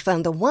 When you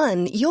find the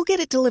one, you'll get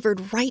it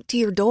delivered right to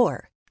your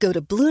door. Go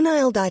to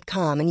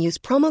BlueNile.com and use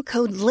promo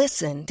code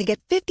LISTEN to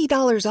get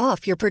 $50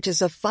 off your purchase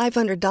of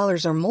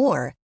 $500 or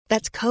more.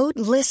 That's code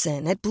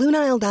LISTEN at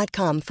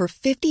BlueNile.com for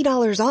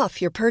 $50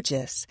 off your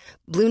purchase.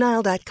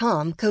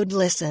 BlueNile.com, code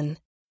LISTEN.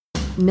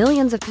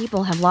 Millions of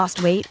people have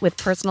lost weight with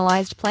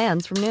personalized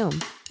plans from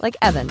Noom. Like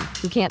Evan,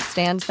 who can't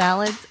stand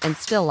salads and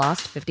still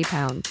lost 50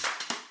 pounds.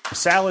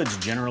 Salads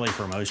generally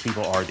for most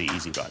people are the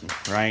easy button,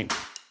 right?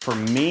 For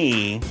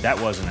me,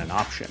 that wasn't an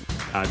option.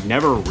 I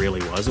never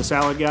really was a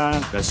salad guy.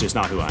 That's just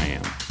not who I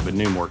am. But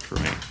Noom worked for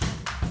me.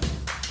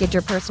 Get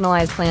your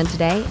personalized plan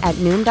today at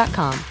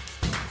Noom.com.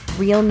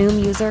 Real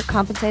Noom user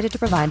compensated to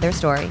provide their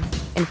story.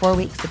 In 4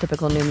 weeks, the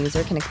typical Noom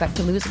user can expect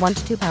to lose 1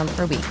 to 2 pounds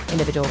per week.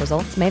 Individual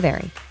results may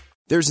vary.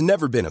 There's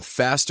never been a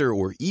faster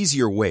or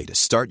easier way to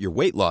start your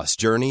weight loss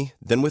journey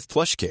than with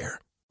PlushCare.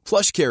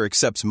 PlushCare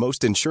accepts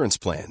most insurance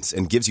plans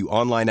and gives you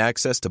online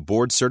access to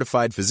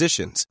board-certified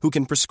physicians who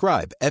can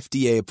prescribe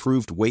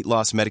FDA-approved weight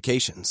loss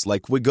medications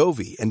like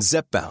Wegovy and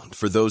Zepbound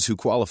for those who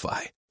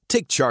qualify.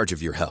 Take charge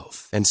of your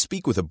health and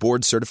speak with a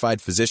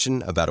board-certified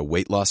physician about a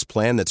weight loss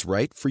plan that's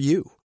right for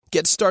you.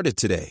 Get started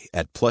today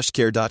at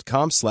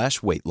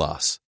plushcare.com/weight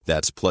loss.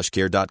 That's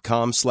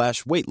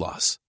plushcare.com/weight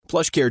loss.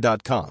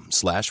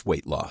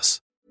 plushcare.com/weight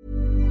loss.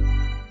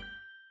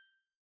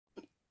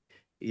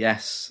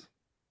 Yes.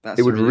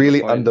 It would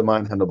really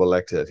undermine Hannibal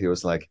Lecter if he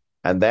was like,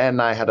 and then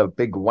I had a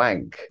big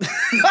wank.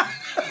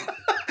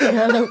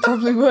 Yeah, that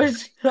probably would.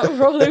 That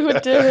probably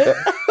would do it.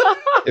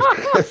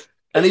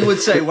 And he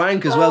would say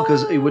wank as well,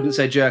 because he wouldn't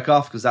say jerk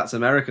off, because that's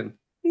American.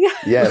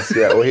 Yes,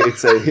 yeah. Or he'd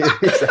say,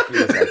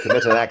 exactly, like,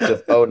 commit an act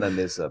of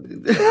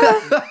onanism.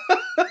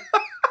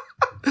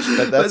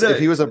 But that's, if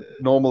he was a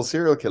normal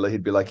serial killer,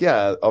 he'd be like,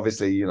 yeah,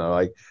 obviously, you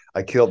know,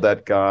 I killed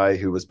that guy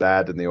who was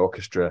bad in the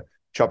orchestra,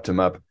 chopped him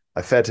up,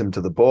 I fed him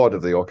to the board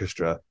of the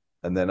orchestra,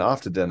 and then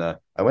after dinner,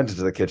 I went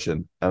into the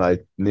kitchen and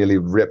I nearly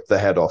ripped the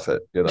head off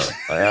it. You know,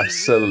 I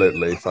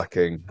absolutely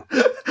fucking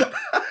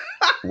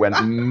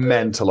went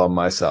mental on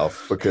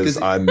myself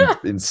because I'm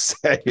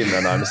insane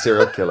and I'm a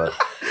serial killer.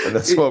 And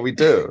that's what we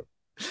do.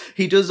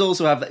 He does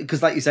also have,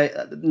 because like you say,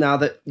 now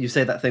that you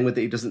say that thing with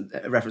that he doesn't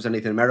reference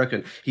anything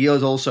American, he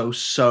is also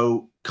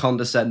so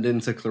condescending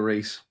to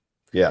Clarice.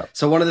 Yeah.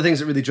 So one of the things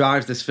that really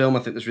drives this film, I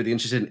think that's really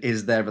interesting,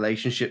 is their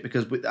relationship,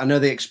 because I know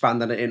they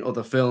expand on it in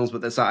other films,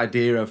 but there's that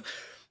idea of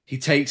he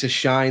takes a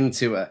shine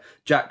to her.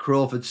 Jack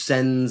Crawford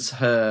sends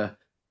her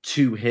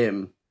to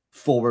him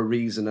for a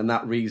reason, and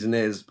that reason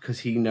is because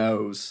he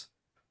knows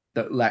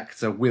that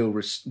Lecter will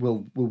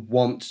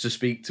want to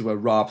speak to her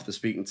rather than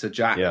speaking to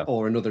Jack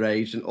or another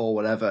agent or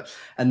whatever.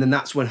 And then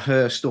that's when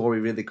her story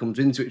really comes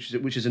into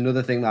it, which is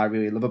another thing that I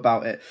really love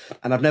about it.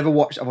 And I've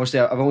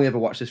only ever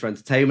watched this for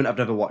entertainment. I've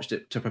never watched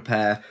it to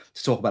prepare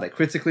to talk about it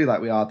critically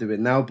like we are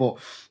doing now. But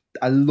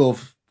I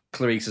love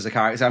Clarice as a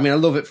character. I mean, I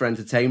love it for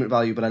entertainment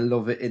value, but I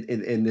love it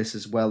in this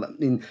as well. I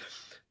mean,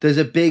 there's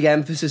a big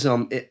emphasis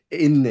on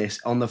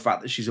the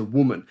fact that she's a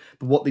woman.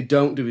 But what they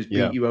don't do is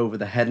beat you over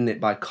the head in it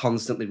by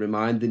constantly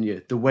reminding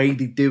you. The way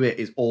they do it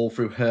is all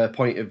through her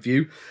point of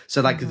view.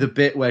 So like the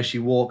bit where she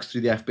walks through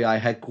the FBI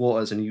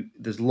headquarters and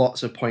there's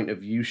lots of point of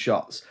view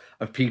shots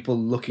of people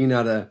looking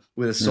at her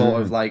with a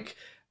sort of like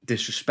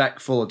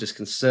disrespectful or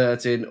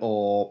disconcerting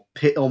or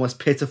almost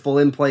pitiful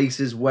in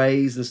places,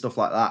 ways and stuff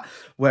like that.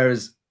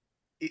 Whereas,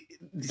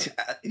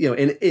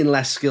 in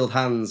less skilled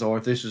hands, or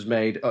if this was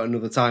made at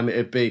another time,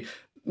 it'd be,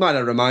 might I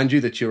remind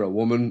you that you're a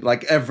woman,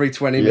 like every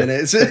 20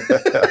 minutes or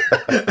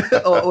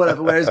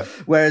whatever.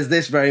 Whereas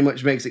this very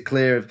much makes it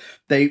clear of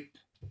the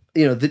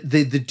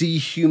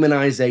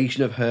dehumanization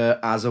of her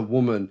as a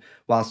woman,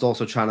 whilst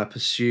also trying to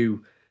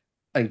pursue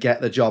and get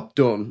the job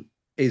done,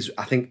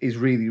 I think is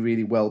really,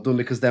 really well done,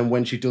 because then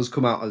when she does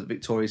come out as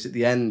victorious at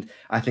the end,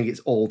 I think it's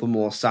all the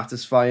more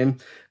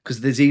satisfying,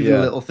 because there's even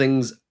little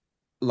things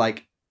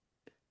like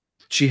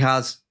she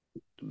has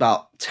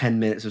about 10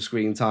 minutes of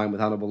screen time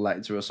with Hannibal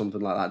Lecter or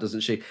something like that,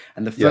 doesn't she?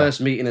 And the first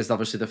meeting is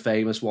obviously the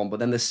famous one, but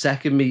then the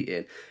second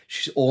meeting,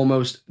 she's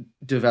almost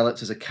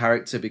developed as a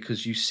character, because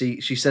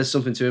she says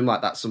something to him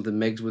like that's something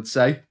Miggs would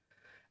say.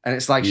 And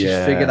it's like she's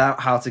figured out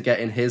how to get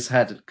in his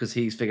head because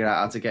he's figured out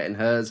how to get in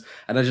hers.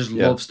 And I just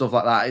love stuff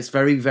like that. It's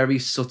very, very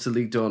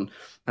subtly done.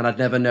 And I'd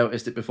never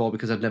noticed it before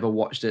because I'd never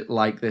watched it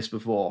like this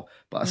before.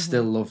 But I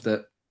still loved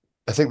it.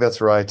 I think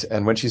that's right.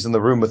 And when she's in the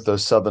room with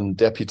those Southern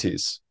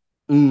deputies,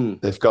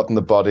 they've gotten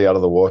the body out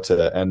of the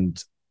water. And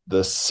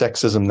the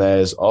sexism there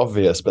is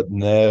obvious, but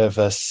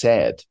never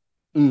said.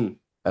 And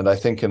I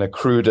think in a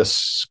cruder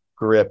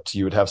script,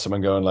 you would have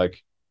someone going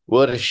like,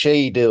 what is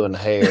she doing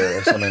here?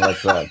 Or something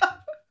like that.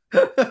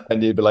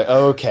 And you'd be like,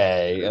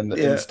 okay. And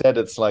instead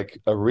it's like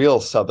a real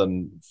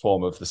Southern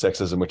form of the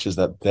sexism, which is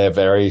that they're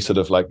very sort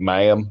of like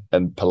ma'am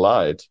and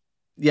polite.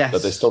 Yes.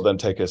 But they still don't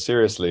take her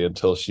seriously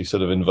until she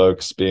sort of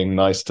invokes being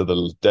nice to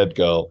the dead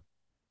girl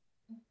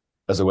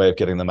as a way of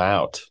getting them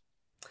out.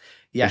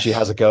 Yes. And she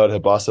has a go at her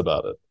boss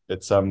about it.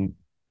 It's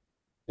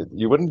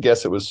you wouldn't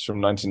guess it was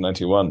from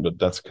 1991, but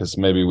that's because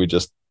maybe we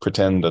just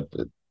pretend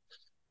that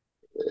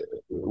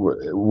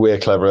we're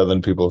cleverer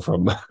than people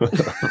from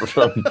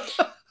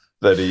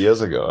 30 years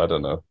ago. I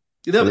don't know.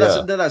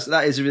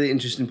 That is a really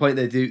interesting point.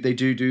 They do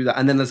that,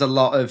 and then there's a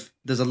lot of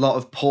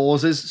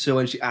pauses. So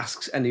when she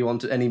asks any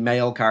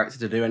male character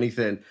to do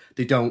anything,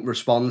 they don't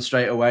respond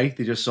straight away.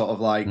 They just sort of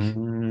like, are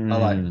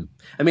like.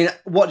 I mean,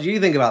 what do you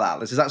think about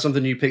that, Liz? Is that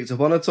something you picked up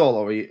on at all,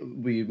 or were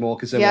you more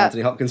concerned with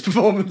Anthony Hopkins'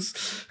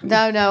 performance? No,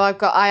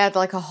 I had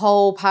like a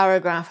whole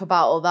paragraph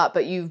about all that,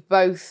 but you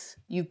both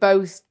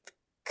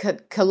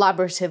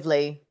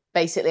collaboratively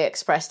basically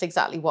expressed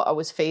exactly what I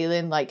was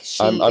feeling. Like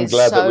I'm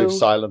glad that we've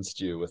silenced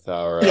you with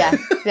our yeah.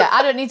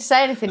 I don't need to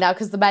say anything now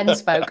because the men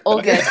spoke.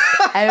 All good.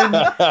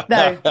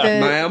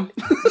 Ma'am.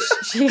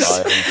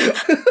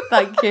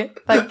 Thank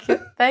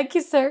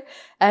you, sir.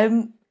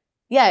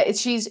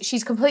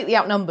 She's completely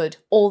outnumbered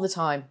all the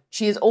time.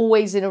 She is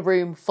always in a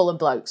room full of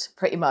blokes,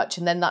 pretty much.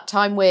 And then that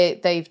time where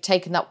they've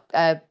taken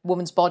that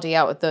woman's body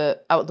out of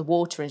the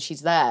water and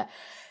she's there.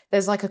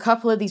 There's like a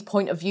couple of these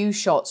point of view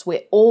shots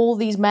where all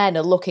these men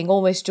are looking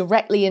almost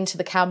directly into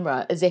the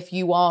camera as if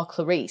you are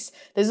Clarice.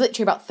 There's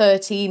literally about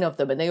 13 of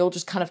them and they all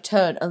just kind of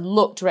turn and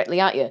look directly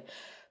at you.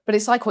 But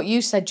it's like what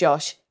you said,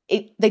 Josh.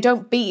 They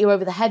don't beat you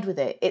over the head with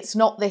it. It's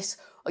not this,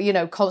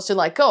 constant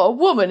like, oh, a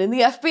woman in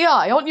the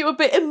FBI. Aren't you a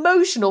bit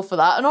emotional for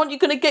that? And aren't you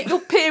going to get your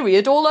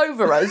period all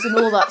over us and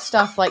all that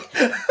stuff? Like,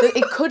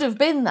 it could have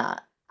been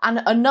that.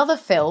 And another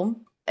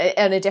film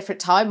in a different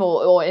time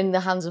or in the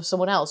hands of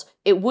someone else,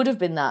 it would have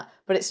been that,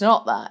 but it's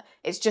not that.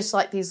 It's just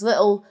like these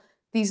little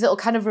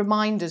kind of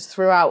reminders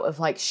throughout of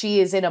like,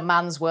 she is in a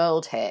man's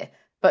world here,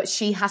 but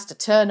she has to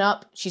turn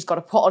up. She's got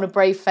to put on a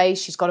brave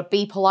face. She's got to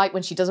be polite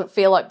when she doesn't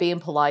feel like being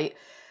polite.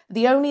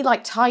 The only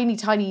like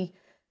tiny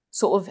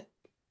sort of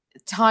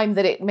time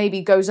that it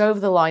maybe goes over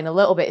the line a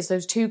little bit is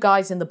those two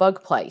guys in the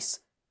bug place.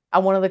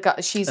 And one of the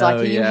guys, she's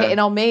like, are you hitting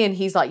on me? And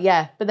he's like,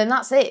 yeah. But then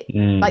that's it.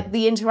 Like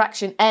the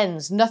interaction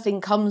ends.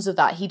 Nothing comes of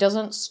that. He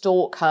doesn't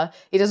stalk her.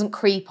 He doesn't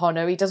creep on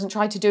her. He doesn't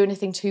try to do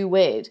anything too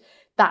weird.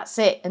 That's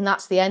it. And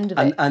that's the end of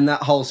it. And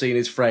that whole scene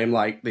is framed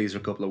like, these are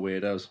a couple of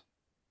weirdos.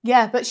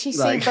 Yeah, but she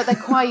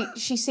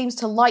seems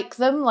to like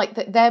them. Like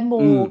they're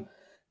more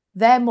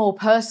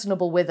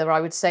personable with her,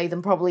 I would say,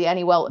 than probably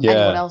anyone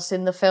else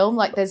in the film.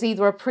 Like there's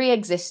either a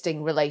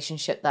pre-existing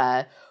relationship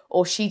there,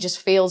 or she just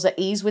feels at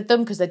ease with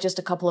them because they're just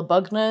a couple of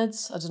bug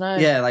nerds. I don't know.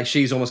 Yeah, like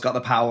she's almost got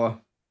the power.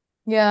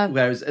 Yeah.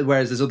 Whereas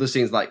there's other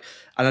scenes like,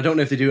 and I don't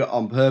know if they do it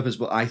on purpose,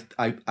 but I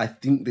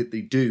think that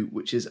they do,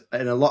 which is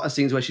in a lot of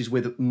scenes where she's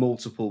with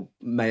multiple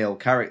male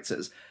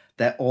characters,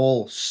 they're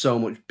all so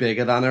much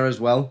bigger than her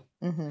as well.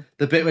 Mm-hmm.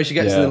 The bit where she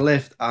gets in the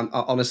lift,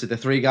 honestly, the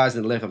three guys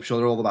in the lift, I'm sure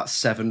they're all about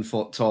 7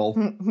 foot tall.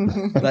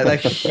 they're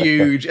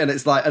huge, and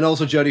it's like, and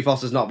also Jodie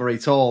Foster's not very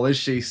tall, is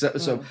she?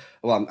 So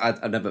well,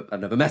 I've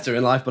never met her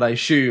in life, but I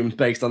assume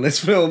based on this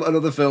film and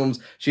other films,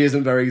 she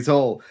isn't very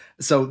tall.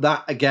 So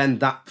that again,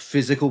 that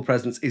physical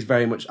presence is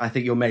very much, I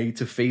think you're made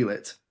to feel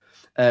it.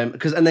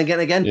 Because and then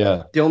again,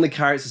 the only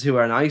characters who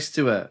are nice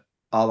to her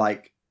are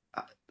like.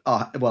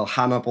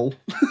 Hannibal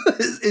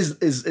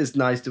is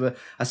nice to her.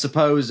 I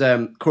suppose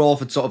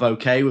Crawford's sort of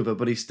okay with her,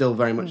 but he's still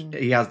very much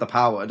he has the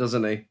power,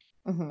 doesn't he?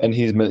 Mm-hmm. And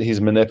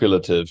he's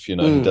manipulative. He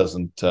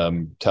doesn't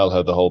tell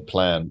her the whole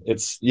plan.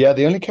 It's the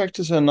only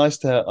characters who are nice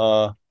to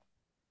her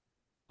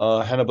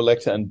Hannibal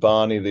Lecter and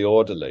Barney the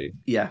orderly.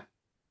 Yeah.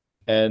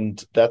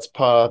 And that's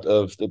part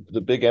of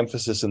the big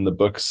emphasis in the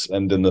books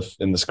and in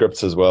the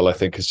scripts as well, I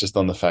think, is just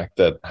on the fact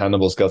that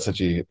Hannibal's got such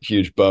a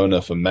huge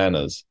boner for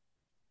manners.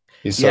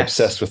 He's so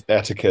obsessed with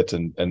etiquette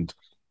and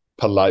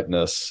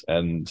politeness.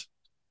 And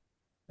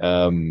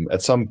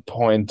at some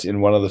point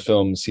in one of the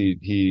films,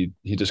 he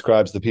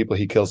describes the people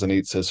he kills and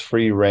eats as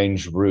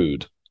free-range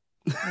rude.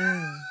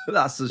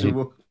 That's such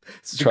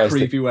a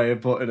creepy way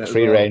of putting it.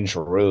 Free-range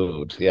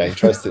rude. Yeah, he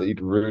tries to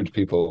eat rude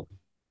people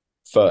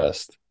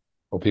first,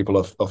 or people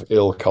of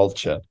ill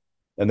culture.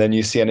 And then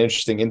you see an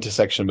interesting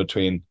intersection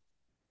between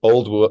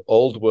old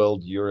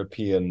world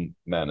European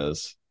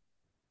manners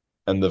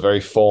and the very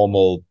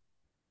formal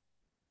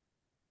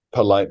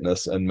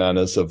politeness and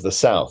manners of the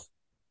South,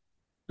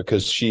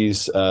 because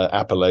she's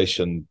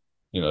Appalachian,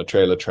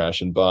 trailer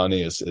trash, and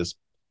Barney is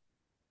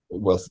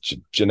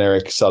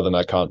generic Southern.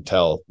 I can't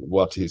tell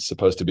what he's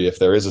supposed to be, if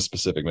there is a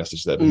specific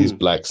message there, but he's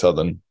Black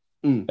Southern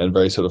and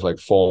very sort of like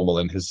formal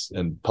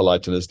and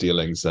polite in his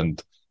dealings.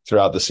 And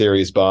throughout the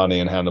series, Barney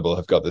and Hannibal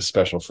have got this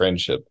special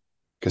friendship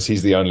because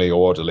he's the only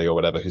orderly or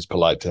whatever who's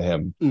polite to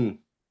him,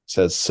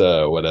 says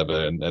sir,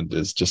 whatever, and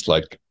is just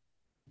like,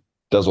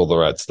 does all the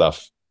right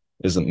stuff,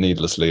 isn't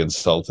needlessly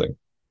insulting.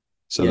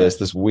 So there's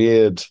this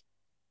weird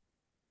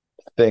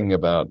thing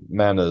about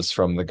manners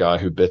from the guy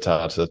who bit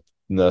out a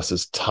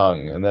nurse's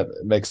tongue, and that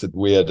makes it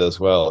weird as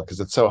well, because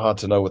it's so hard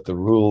to know what the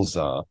rules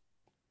are.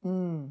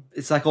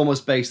 It's like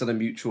almost based on a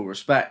mutual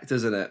respect,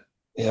 isn't it?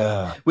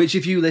 Yeah. Which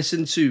if you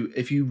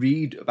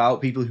read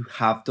about people who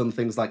have done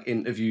things like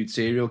interviewed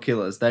serial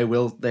killers, they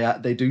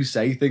do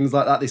say things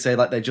like that. They say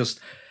like they just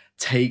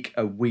take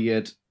a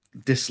weird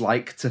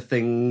dislike to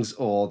things,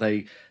 or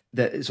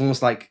it's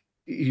almost like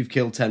you've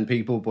killed 10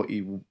 people, but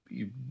you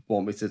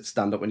want me to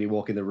stand up when you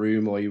walk in the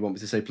room, or you want me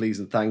to say please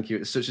and thank you.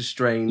 It's such a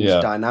strange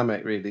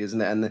dynamic, really,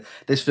 isn't it? And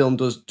this film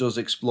does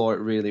explore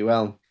it really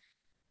well.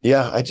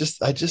 Yeah, I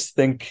just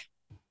think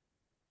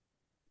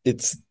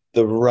it's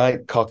the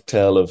right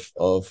cocktail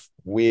of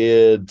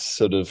weird,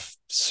 sort of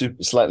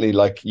slightly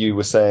like you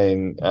were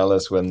saying,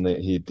 Alice, when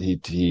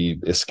he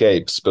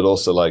escapes, but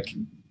also like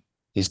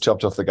he's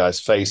chopped off the guy's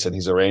face and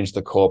he's arranged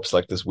the corpse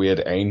like this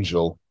weird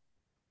angel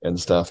and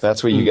stuff.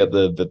 That's where you get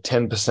the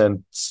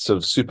 10% sort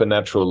of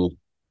supernatural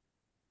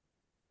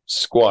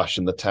squash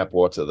in the tap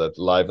water that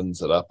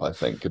livens it up, I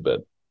think, a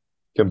bit,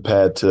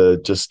 compared to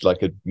just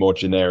like a more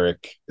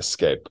generic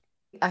escape.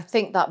 I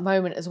think that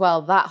moment as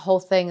well, that whole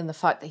thing, and the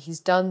fact that he's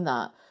done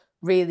that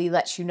really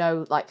lets you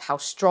know like how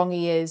strong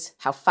he is,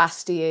 how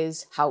fast he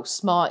is, how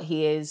smart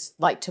he is,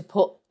 like to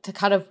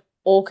kind of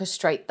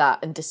orchestrate that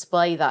and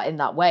display that in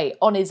that way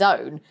on his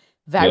own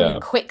very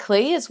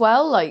quickly as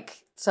well.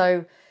 Like,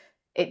 so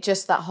it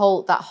just, that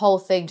whole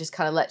thing just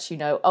kind of lets you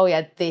know, oh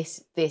yeah,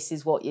 this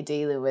is what you're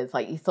dealing with.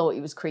 Like, you thought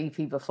he was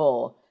creepy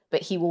before,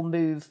 but he will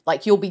move,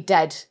 like, you'll be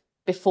dead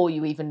before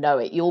you even know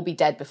it. You'll be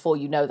dead before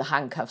you know the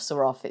handcuffs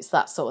are off. It's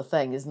that sort of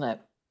thing, isn't it?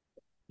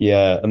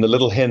 Yeah, and the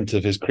little hint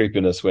of his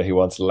creepiness where he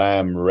wants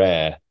lamb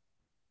rare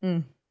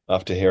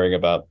after hearing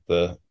about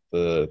the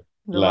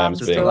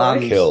lambs being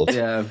killed.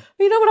 Yeah.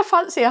 You know what I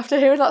fancy after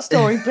hearing that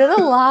story? Bit of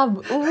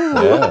lamb. Ooh.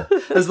 Yeah.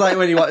 It's like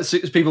when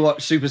people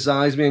watch Super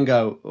Size Me and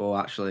go, oh,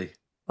 actually,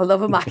 I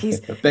love a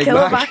Mackey's. Big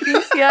Killer Mac.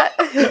 Mackey's, yeah.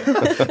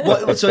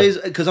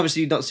 Because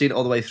obviously you've not seen it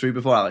all the way through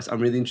before, Alex, I'm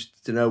really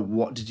interested to know,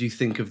 what did you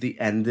think of the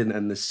ending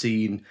and the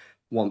scene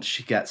once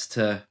she gets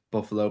to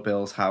Buffalo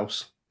Bill's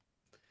house?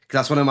 Because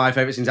that's one of my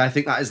favourite scenes. I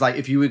think that is like,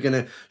 if you were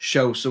going to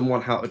show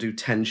someone how to do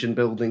tension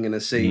building in a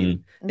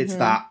scene, it's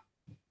that.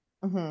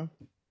 Mm-hmm.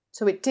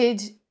 So it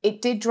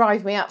did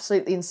drive me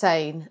absolutely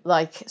insane.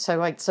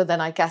 So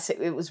then I guess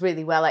it was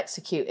really well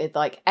executed.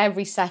 Like,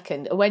 every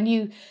second, when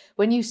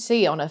you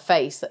see on her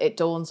face that it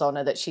dawns on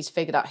her that she's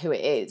figured out who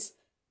it is,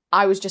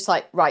 I was just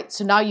like, right,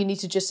 so now you need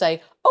to just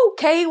say,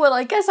 okay, well,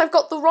 I guess I've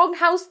got the wrong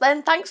house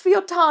then. Thanks for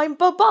your time.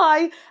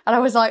 Bye-bye. And I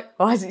was like,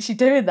 why isn't she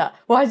doing that?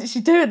 Why isn't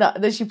she doing that?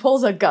 And then she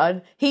pulls her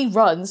gun. He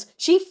runs.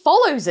 She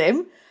follows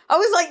him. I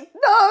was like,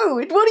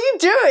 no, what are you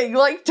doing?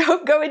 Like,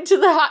 don't go into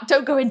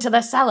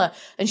the cellar.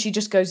 And she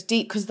just goes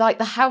deep, because like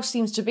the house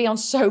seems to be on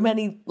so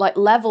many like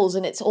levels,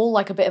 and it's all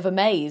like a bit of a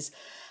maze.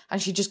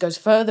 And she just goes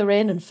further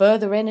in, and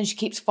she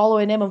keeps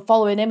following him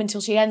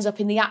until she ends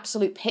up in the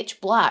absolute pitch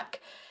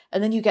black.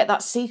 And then you get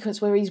that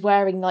sequence where he's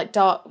wearing like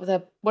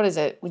what is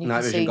it? When you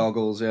night vision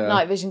goggles, yeah.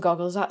 Night vision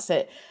goggles, that's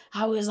it.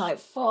 I was like,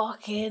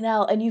 fucking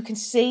hell. And you can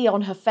see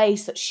on her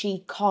face that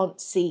she can't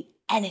see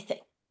anything.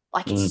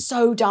 Like, it's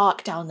so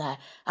dark down there.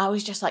 I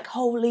was just like,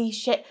 holy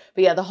shit.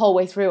 But yeah, the whole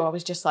way through, I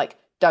was just like,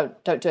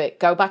 don't do it.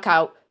 Go back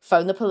out,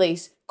 phone the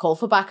police, call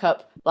for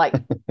backup. Like,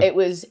 it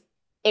was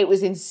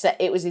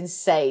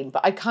insane.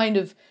 But I kind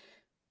of,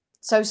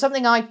 so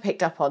something I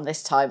picked up on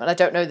this time, and I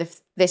don't know if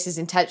this is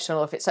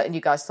intentional or if it's something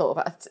you guys thought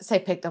about. I'd say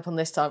picked up on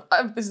this time.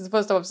 This is the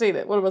first time I've seen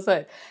it. What am I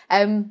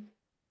saying?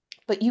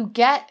 But you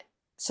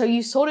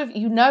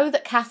know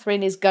that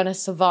Catherine is going to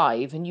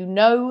survive, and you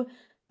know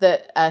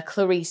that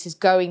Clarice is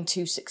going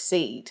to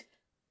succeed,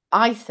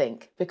 I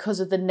think, because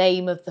of the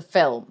name of the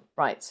film,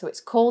 right? So it's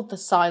called The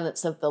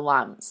Silence of the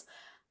Lambs.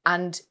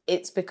 And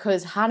it's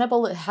because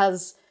Hannibal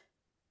has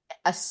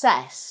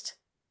assessed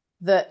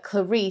that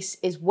Clarice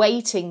is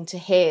waiting to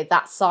hear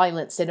that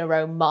silence in her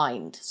own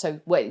mind. So,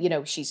 you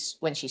know,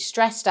 when she's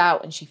stressed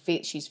out and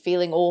she's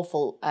feeling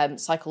awful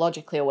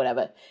psychologically or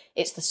whatever,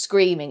 it's the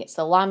screaming, it's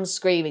the lambs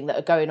screaming that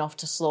are going off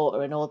to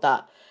slaughter and all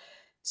that.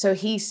 So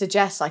he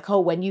suggests, like,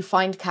 oh, when you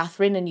find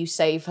Catherine and you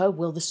save her,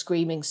 will the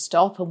screaming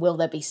stop and will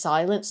there be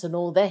silence and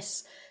all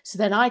this? So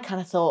then I kind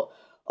of thought,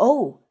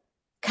 oh,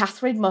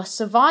 Catherine must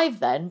survive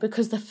then,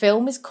 because the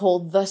film is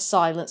called The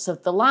Silence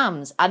of the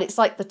Lambs. And it's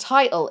like the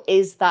title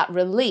is that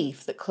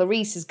relief that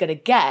Clarice is going to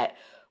get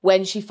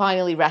when she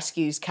finally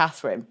rescues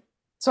Catherine.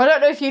 So I don't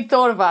know if you'd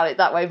thought about it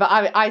that way, but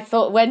I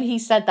thought when he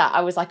said that,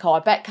 I was like, oh, I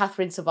bet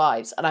Catherine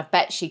survives and I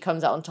bet she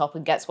comes out on top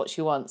and gets what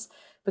she wants,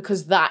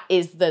 because that's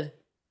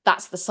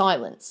the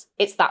silence.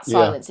 It's that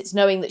silence. Yeah. It's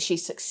knowing that she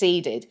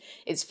succeeded.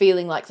 It's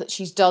feeling like that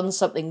she's done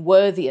something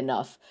worthy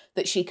enough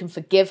that she can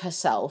forgive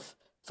herself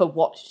for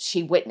what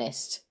she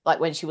witnessed, like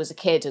when she was a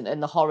kid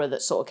and the horror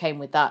that sort of came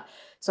with that.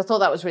 So I thought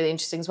that was really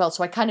interesting as well.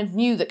 So I kind of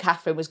knew that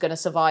Catherine was going to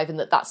survive and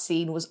that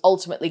scene was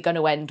ultimately going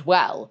to end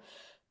well.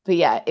 But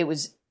yeah, it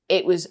was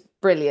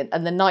brilliant.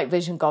 And the night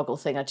vision goggle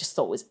thing I just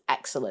thought was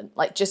excellent.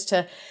 Like just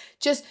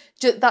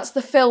that's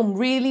the film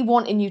really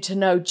wanting you to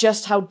know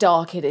just how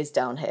dark it is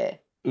down here.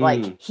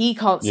 Like he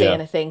can't see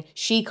anything,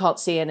 she can't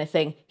see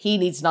anything. He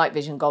needs night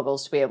vision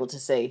goggles to be able to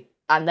see.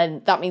 And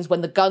then that means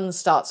when the gun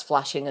starts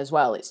flashing as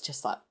well, it's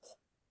just like,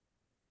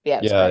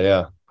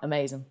 yeah.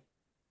 Amazing.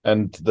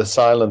 And the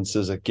silence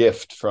is a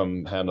gift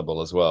from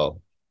Hannibal as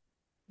well.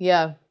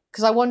 Yeah,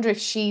 because I wonder if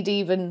she'd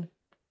even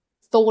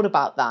thought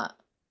about that.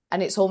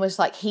 And it's almost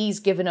like he's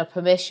given her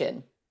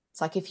permission.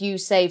 It's like, if you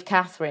save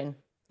Catherine,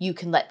 you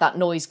can let that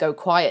noise go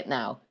quiet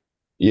now.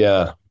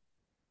 Yeah.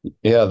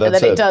 Yeah, that's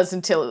and then it does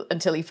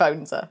until he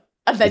phones her.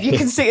 And then you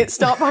can see it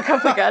start back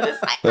up again.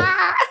 It's like,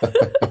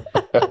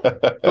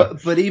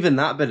 but even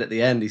that bit at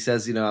the end, he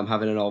says, you know, I'm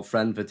having an old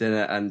friend for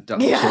dinner, and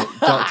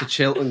Dr.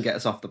 Chilton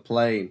gets off the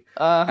plane.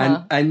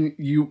 And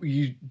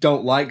you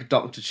don't like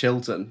Dr.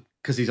 Chilton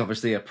because he's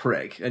obviously a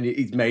prick and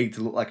he's made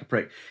to look like a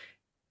prick.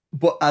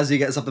 But as he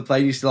gets off the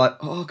plane, you're still like,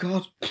 oh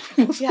God,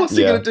 what's he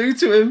going to do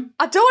to him?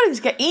 I don't want him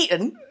to get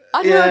eaten.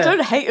 I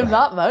don't hate him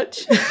that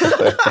much.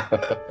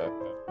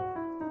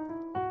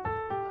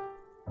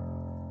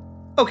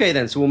 Okay,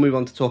 then, so we'll move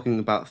on to talking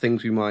about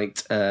things we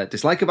might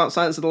dislike about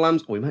Silence of the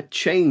Lambs, or we might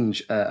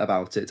change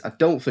about it. I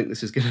don't think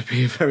this is going to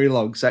be a very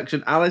long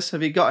section. Alice,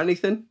 have you got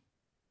anything?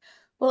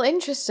 Well,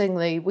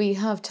 interestingly, we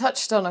have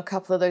touched on a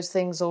couple of those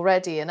things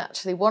already, and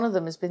actually one of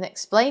them has been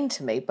explained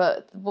to me,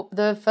 but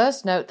the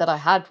first note that I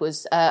had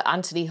was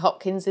Anthony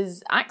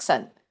Hopkins'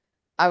 accent.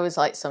 I was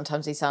like,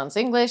 sometimes he sounds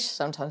English,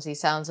 sometimes he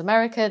sounds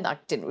American. I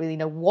didn't really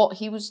know what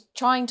he was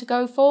trying to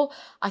go for.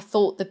 I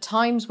thought the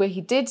times where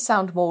he did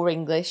sound more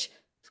English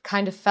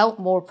kind of felt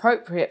more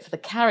appropriate for the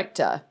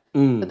character.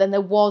 But then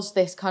there was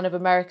this kind of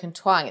American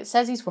twang. It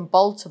says he's from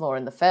Baltimore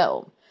in the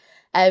film.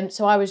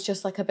 So I was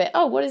just like a bit,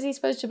 oh, what is he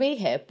supposed to be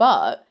here?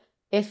 But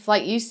if,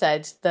 like you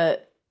said,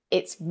 that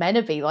it's meant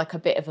to be like a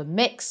bit of a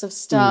mix of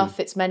stuff,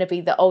 it's meant to be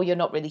that, oh, you're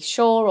not really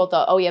sure, or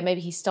that, oh yeah, maybe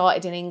he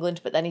started in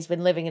England, but then he's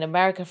been living in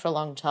America for a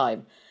long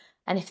time.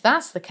 And if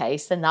that's the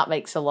case, then that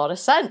makes a lot of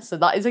sense.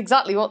 And that is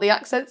exactly what the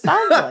accent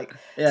sounds like.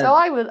 So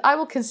I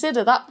will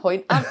consider that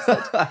point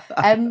answered.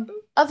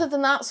 Other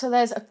than that, so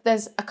there's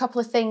a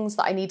couple of things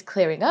that I need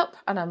clearing up,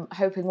 and I'm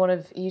hoping one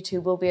of you two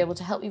will be able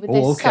to help me with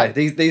this. Okay,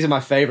 so, these are my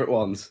favourite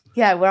ones.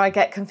 Yeah, where I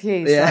get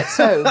confused. Yeah. Right,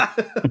 so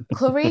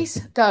Clarice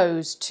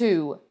goes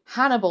to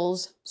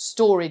Hannibal's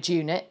storage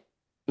unit,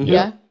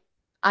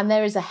 and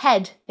there is a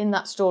head in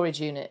that storage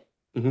unit.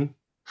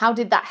 How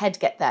did that head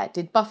get there?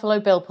 Did Buffalo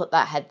Bill put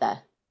that head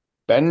there?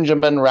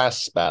 Benjamin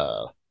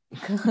Raspel.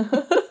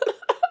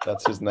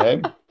 That's his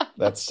name.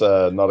 That's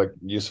not a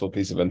useful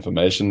piece of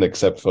information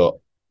except for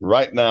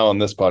right now on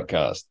this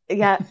podcast.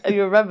 Yeah,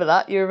 you remember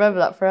that. You remember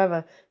that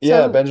forever.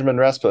 Yeah, so, Benjamin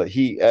Raspel.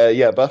 He,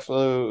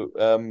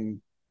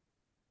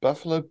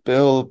 Buffalo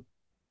Bill.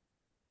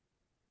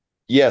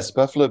 Yes,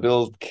 Buffalo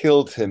Bill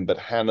killed him, but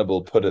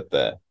Hannibal put it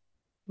there.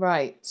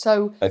 Right.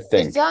 So I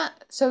think.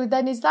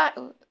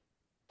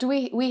 Do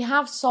we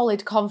have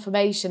solid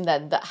confirmation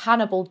then that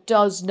Hannibal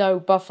does know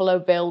Buffalo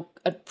Bill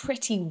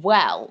pretty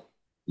well?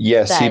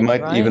 Yes, then, he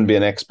might even be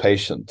an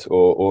ex-patient,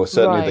 or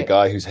certainly the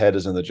guy whose head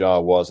is in the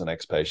jar was an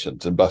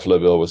ex-patient, and Buffalo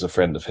Bill was a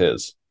friend of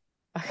his.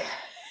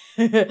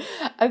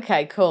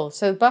 Okay, cool.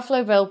 So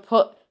Buffalo Bill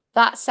put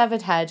that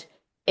severed head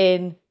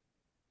in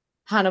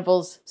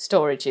Hannibal's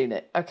storage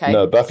unit. Okay.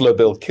 No, Buffalo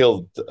Bill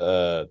killed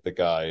the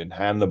guy, and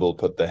Hannibal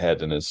put the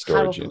head in his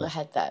storage unit. Put the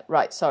head there.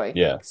 Right, sorry.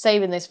 Yeah.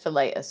 Saving this for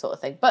later sort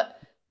of thing. But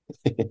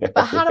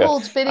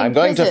Hannibal's been in I'm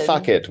going prison. To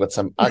fuck it with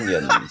some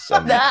onions.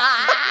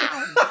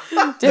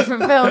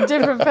 Different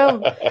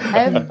film.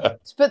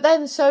 But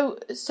then, so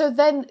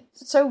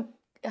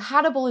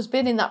Hannibal has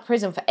been in that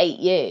prison for 8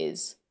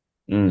 years.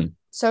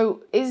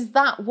 So is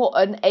that what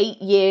an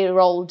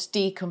 8-year-old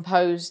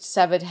decomposed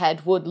severed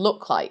head would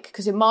look like?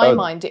 Because in my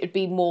mind, it would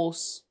be more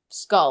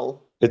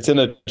skull. It's in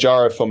a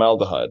jar of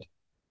formaldehyde.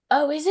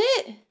 Oh, is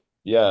it?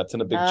 Yeah, it's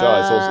in a big jar.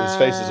 It's all, his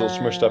face is all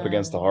smushed up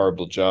against the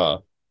horrible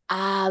jar.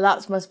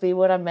 That must be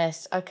what I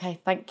missed. Okay,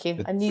 thank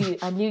you. I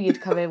knew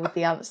you'd come in with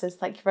the answers.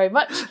 Thank you very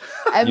much.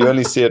 You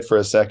only see it for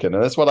a second,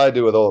 and that's what I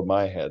do with all of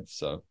my heads.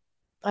 So,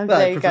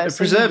 there you go. It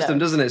preserves them,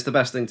 doesn't it? It's the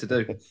best thing to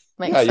do.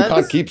 Makes sense. You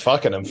can't keep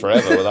fucking them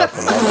forever without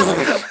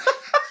phenomenon.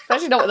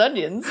 Especially not with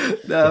onions.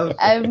 No.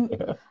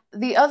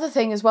 The other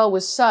thing as well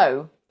was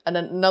and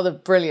another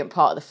brilliant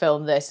part of the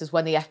film, this, is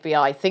when the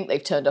FBI think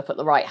they've turned up at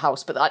the right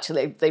house, but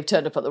actually they've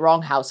turned up at the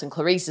wrong house and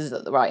Clarice is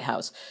at the right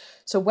house.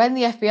 So when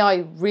the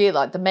FBI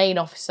realise, the main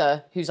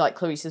officer, who's like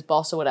Clarice's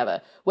boss or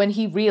whatever, when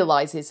he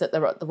realises that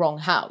they're at the wrong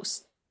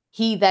house,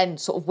 he then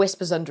sort of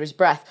whispers under his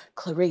breath,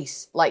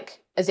 Clarice,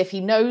 like as if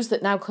he knows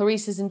that now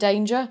Clarice is in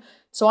danger.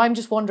 So I'm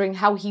just wondering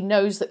how he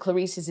knows that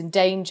Clarice is in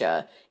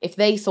danger if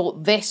they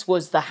thought this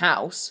was the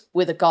house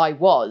where the guy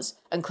was,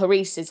 and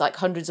Clarice is like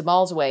hundreds of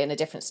miles away in a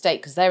different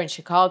state because they're in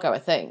Chicago, I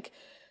think.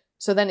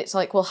 So then it's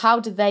like, well,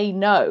 how do they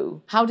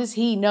know? How does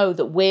he know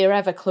that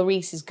wherever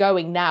Clarice is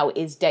going now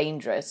is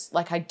dangerous?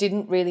 Like, I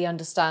didn't really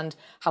understand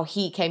how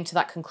he came to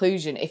that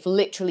conclusion if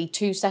literally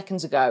 2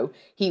 seconds ago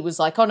he was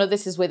like, oh no,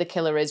 this is where the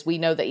killer is. We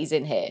know that he's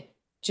in here.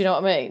 Do you know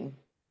what I mean?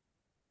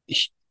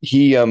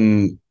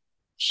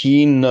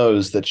 He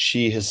knows that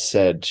she has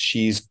said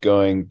she's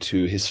going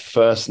to his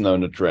first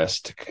known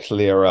address to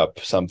clear up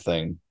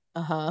something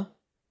about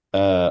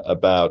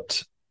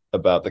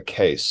the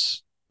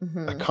case.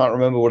 Mm-hmm. I can't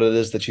remember what it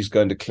is that she's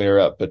going to clear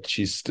up, but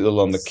she's still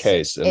on the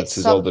case, and it's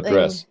his old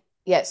address.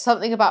 Yeah, it's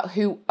something about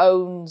who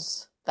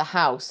owns the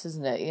house,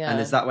 isn't it? Yeah.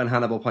 And is that when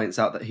Hannibal points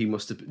out that he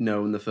must have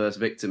known the first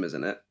victim,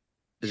 isn't it?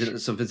 Is it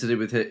something to do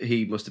with it?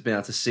 He must have been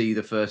able to see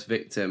the first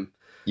victim.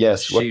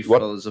 Yes. She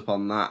follows up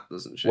on that,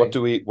 doesn't she? What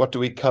do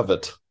we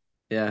covet?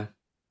 Yeah.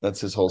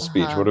 That's his whole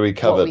speech. What do we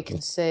covet? What we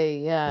can see,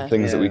 yeah. The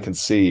things that we can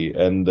see.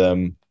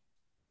 And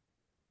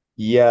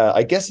yeah,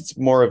 I guess it's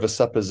more of a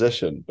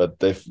supposition, but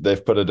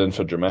they've put it in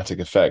for dramatic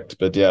effect.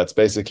 But yeah, it's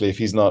basically if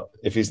he's not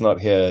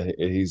here,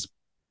 he's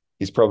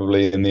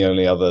probably in the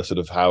only other sort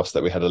of house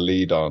that we had a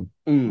lead on.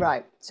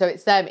 Right. So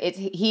it's them.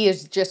 He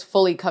has just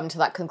fully come to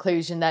that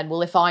conclusion then,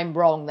 well, if I'm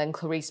wrong, then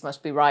Clarice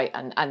must be right,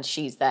 and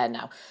she's there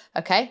now.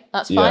 Okay,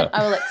 that's fine. Yeah.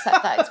 I will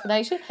accept that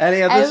explanation.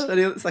 Any others?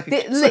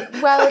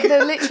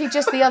 Literally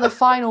just the other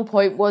final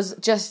point was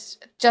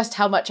just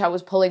how much I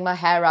was pulling my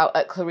hair out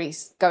at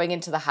Clarice going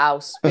into the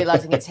house,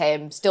 realising it's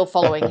him, still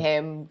following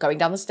him, going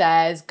down the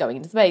stairs, going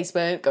into the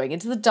basement, going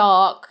into the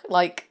dark.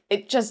 Like,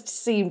 it just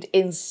seemed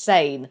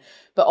insane.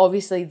 But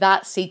obviously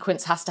that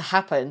sequence has to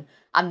happen,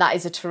 and that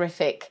is a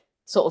terrific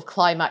sort of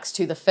climax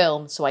to the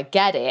film, so I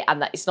get it,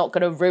 and that it's not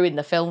going to ruin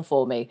the film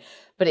for me,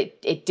 but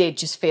it did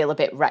just feel a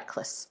bit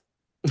reckless.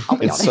 I'll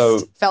be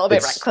honest. Felt a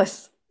bit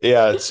reckless.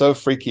 Yeah, it's so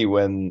freaky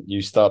when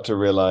you start to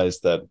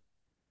realise that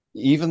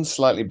even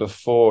slightly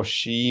before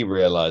she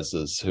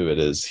realises who it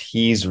is,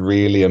 he's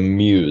really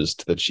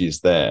amused that she's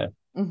there.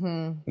 Mm-hmm.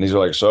 And he's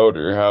like, so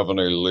do you have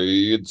any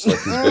leads? Like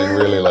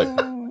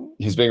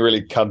he's being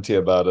really cunty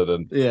about it,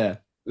 and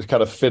he's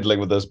kind of fiddling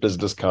with those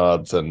business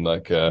cards and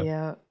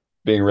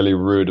being really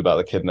rude about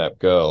the kidnapped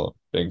girl,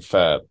 being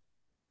fat,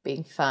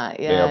 being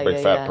a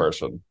big fat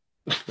person.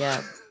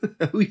 Yeah.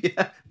 Oh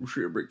yeah,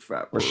 she's a big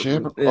fat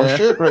person.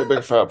 She's a great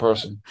big fat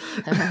person.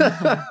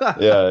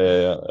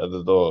 yeah. At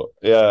the door.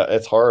 Yeah,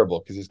 it's horrible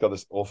because he's got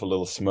this awful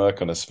little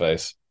smirk on his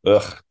face.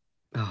 Ugh.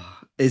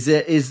 Is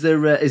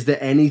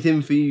there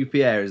anything for you,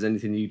 Pierre? Is there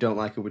anything you don't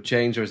like or would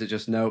change, or is it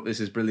just no? This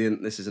is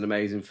brilliant. This is an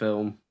amazing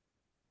film.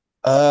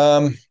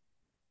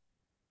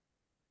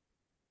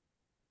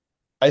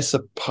 I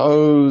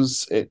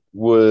suppose it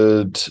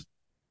would,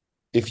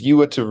 if you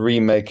were to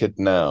remake it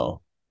now,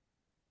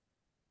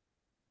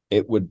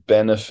 it would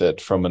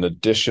benefit from an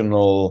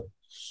additional,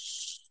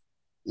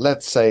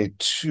 let's say,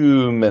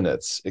 2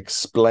 minutes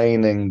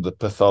explaining the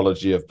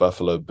pathology of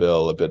Buffalo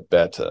Bill a bit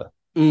better.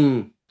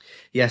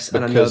 Yes,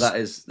 and I know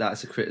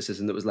that's a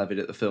criticism that was levied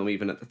at the film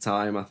even at the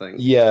time, I think.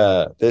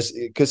 Yeah,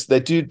 because they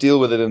do deal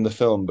with it in the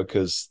film,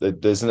 because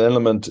there's an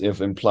element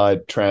of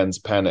implied trans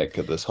panic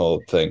at this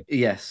whole thing.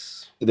 Yes.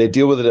 They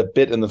deal with it a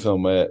bit in the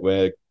film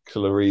where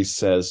Clarice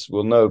says,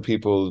 well, no,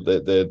 people,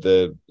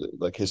 they're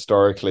like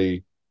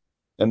historically,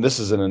 and this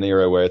is in an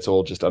era where it's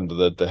all just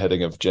under the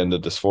heading of gender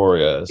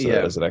dysphoria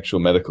as an actual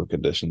medical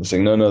condition. They're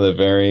saying, no, they're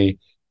very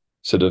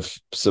sort of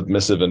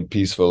submissive and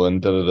peaceful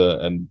and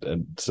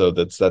and so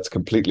that's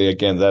completely,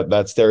 again,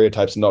 that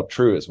stereotype's not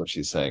true, is what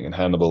she's saying. And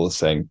Hannibal is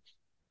saying,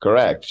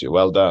 correct,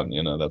 well done,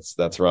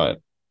 that's right.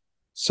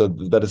 So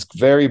that is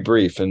very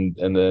brief, and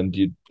then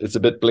it's a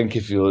bit blink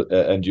if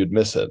and you'd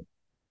miss it.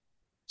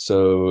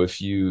 So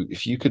if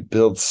you could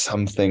build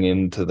something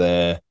into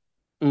there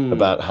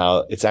about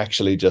how it's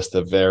actually just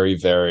a very,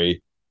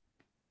 very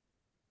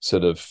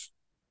sort of,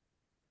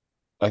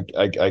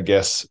 I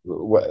guess,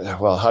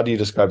 well, how do you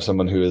describe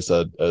someone who is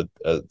a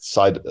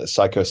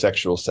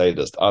psychosexual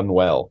sadist?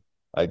 Unwell,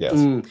 I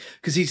guess.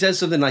 Because he says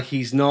something like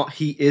he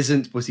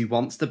isn't, but he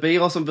wants to be,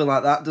 or something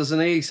like that, doesn't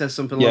he? He says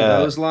something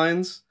along those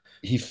lines.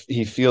 he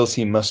feels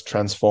he must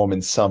transform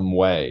in some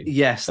way.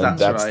 Yes,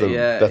 that's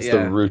right. That's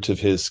the root of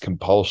his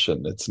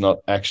compulsion. It's not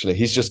actually,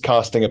 he's just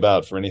casting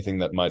about for anything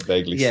that might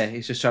vaguely. Yeah,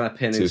 he's just trying to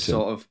pin his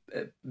sort of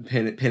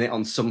pin it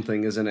on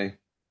something, isn't he?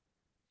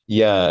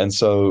 Yeah, and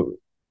so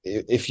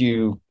if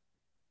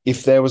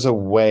there was a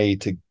way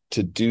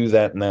to do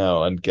that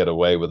now and get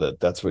away with it,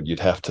 that's what you'd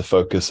have to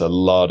focus a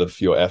lot of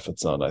your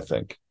efforts on, I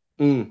think,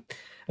 and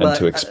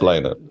to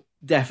explain it.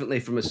 Definitely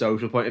from a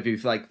social point of view,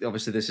 like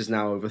obviously this is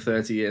now over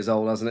 30 years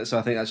old, hasn't it? So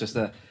I think that's just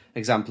an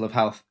example of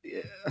how,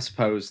 I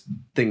suppose,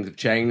 things have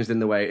changed in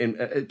the way,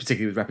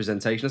 particularly with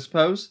representation, I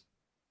suppose.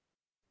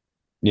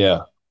 Yeah,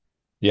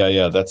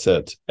 that's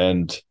it.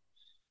 And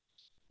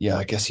yeah,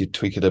 I guess you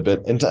tweak it a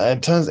bit. In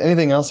terms of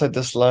anything else I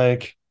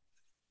dislike,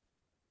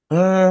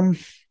 I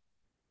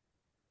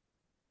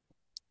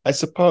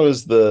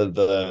suppose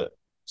the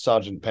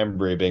Sergeant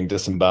Pembury being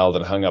disemboweled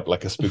and hung up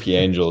like a spooky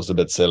angel is a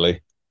bit silly.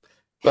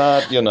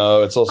 But,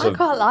 it's also I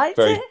quite liked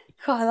it.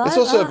 It's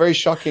also very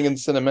shocking and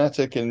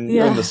cinematic, and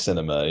you're in the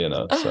cinema,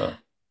 so.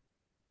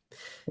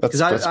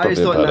 Because I always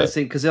thought in that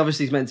scene, because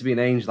obviously he's meant to be an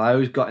angel, I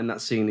always got in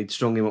that scene he'd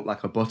strung him up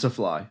like a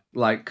butterfly,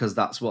 because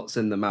that's what's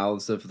in the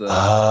mouths of the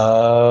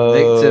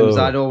victims.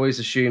 I'd always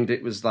assumed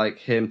it was like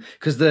him,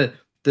 because the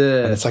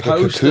like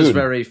poster's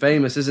very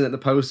famous, isn't it? The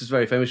poster's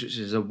very famous, which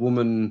is a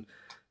woman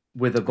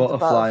with a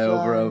butterfly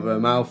over her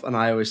mouth, and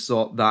I always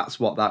thought that's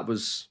what that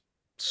was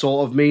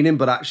sort of meaning,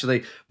 but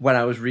actually when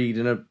I was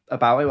reading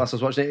about it whilst I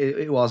was watching it,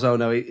 it was, oh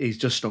no, he's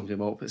just strung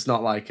him up. It's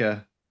not like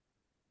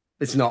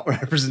it's not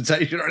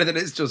representation or anything.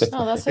 It's just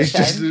that's a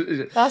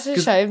shame. That's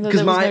a shame that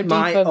because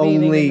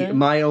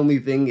my only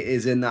thing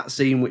is in that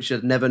scene which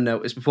I'd never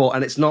noticed before,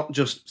 and it's not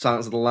just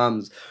Silence of the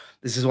Lambs.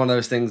 This is one of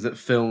those things that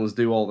films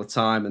do all the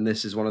time, and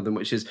this is one of them,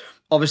 which is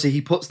obviously he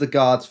puts the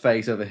guard's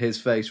face over his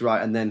face,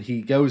 right, and then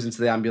he goes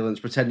into the ambulance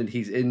pretending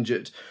he's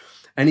injured,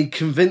 and he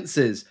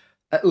convinces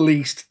at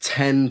least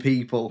 10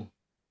 people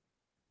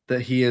that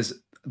he is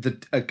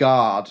a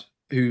guard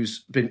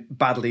who's been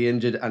badly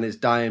injured and is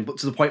dying, but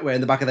to the point where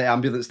in the back of the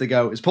ambulance they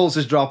go, his pulse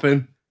is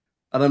dropping,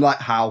 and I'm like,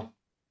 how?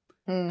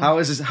 How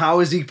is this? How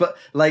is he? But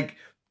like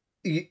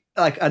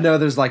I know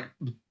there's like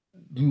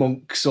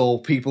monks or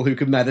people who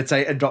can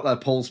meditate and drop their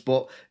pulse,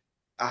 but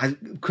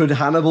could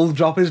Hannibal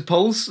drop his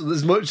pulse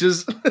as much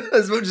as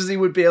he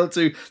would be able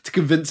to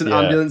convince an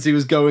ambulance he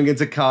was going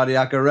into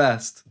cardiac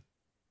arrest?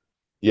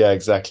 Yeah,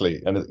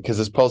 exactly. And because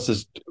his pulse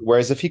is,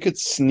 whereas if he could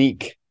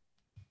sneak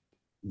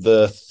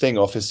the thing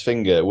off his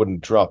finger, it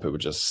wouldn't drop, it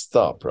would just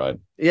stop, right?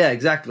 Yeah,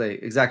 exactly.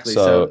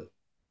 So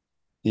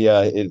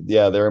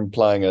they're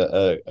implying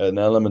an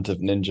element of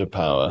ninja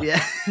power.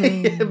 Yeah.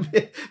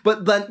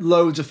 But then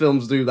loads of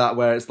films do that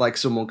where it's like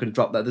someone can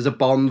drop that. There's a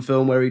Bond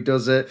film where he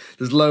does it.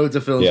 There's loads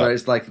of films where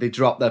it's like they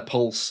drop their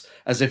pulse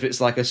as if it's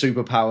like a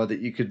superpower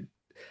that you could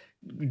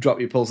drop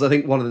your pulse. I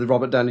think one of the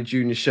Robert Downey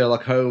Jr.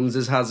 Sherlock Holmes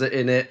has it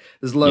in it.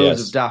 There's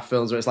loads of daft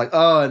films where it's like,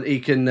 oh, and he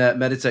can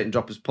meditate and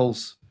drop his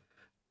pulse.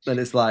 And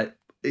it's like,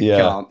 you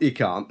can't.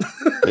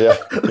 Yeah.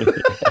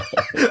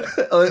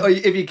 Or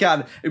if you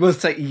can, it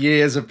must take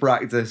years of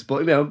practice.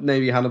 But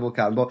maybe Hannibal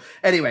can. But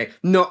anyway,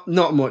 not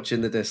much in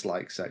the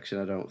dislike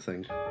section, I don't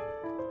think.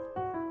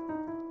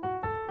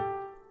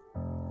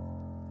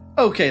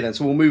 Okay then,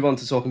 so we'll move on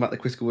to talking about the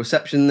critical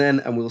reception then,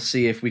 and we'll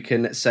see if we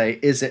can say,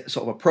 is it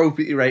sort of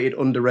appropriately rated,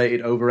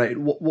 underrated, overrated?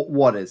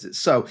 What is it?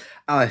 So,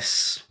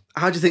 Alice,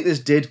 how do you think this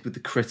did with the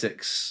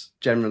critics,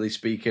 generally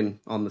speaking,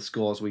 on the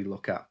scores we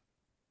look at?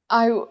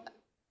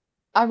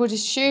 I would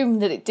assume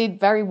that it did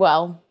very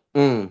well.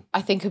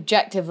 I think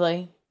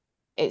objectively,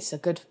 it's a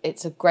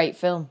great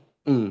film.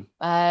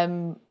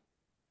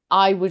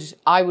 I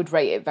would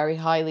rate it very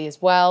highly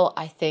as well.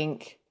 I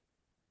think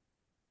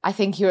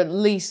you're at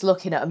least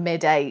looking at a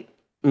mid-8,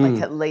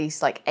 like at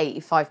least like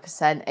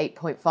 85%,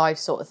 8.5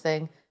 sort of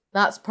thing.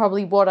 That's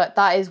probably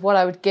that is what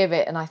I would give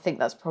it, and I think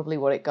that's probably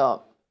what it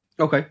got.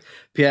 Okay.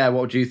 Pierre,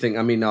 what do you think?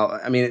 I mean,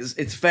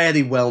 it's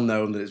fairly well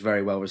known that it's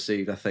very well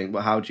received, I think,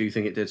 but how do you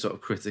think it did sort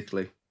of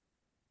critically?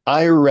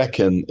 I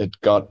reckon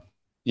it got,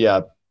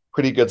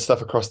 pretty good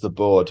stuff across the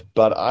board,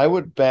 but I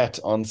would bet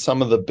on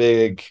some of the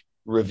big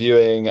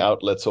reviewing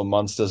outlets or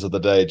monsters of the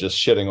day just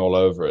shitting all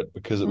over it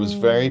because it was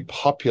very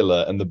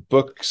popular and the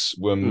books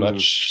were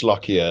much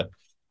schlockier.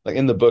 Like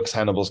in the books,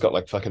 Hannibal's got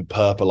like fucking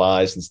purple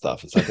eyes and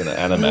stuff. It's like an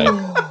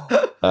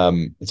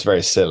anime. It's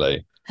very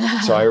silly.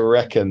 So I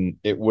reckon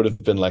it would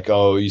have been like,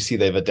 oh, you see,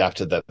 they've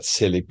adapted that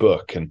silly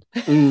book, and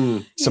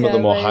some of the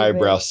more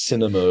highbrow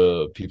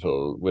cinema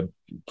people would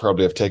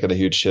probably have taken a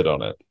huge shit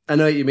on it. I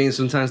know what you mean.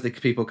 Sometimes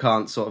people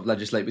can't sort of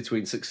legislate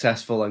between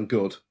successful and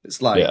good.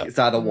 It's like it's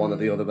either one or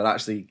the other, but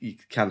actually you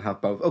can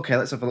have both. Okay,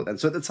 let's have a look then.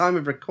 So at the time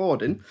of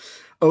recording,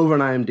 over on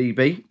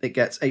IMDb, it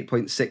gets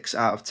 8.6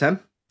 out of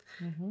 10.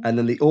 And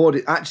then the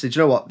audience, actually, do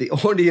you know what? The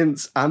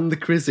audience and the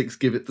critics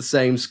give it the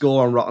same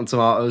score on Rotten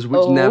Tomatoes,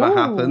 which never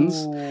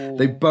happens.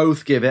 They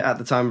both give it, at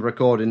the time of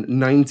recording,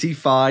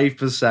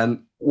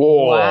 95%.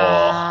 Whoa.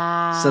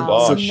 Wow.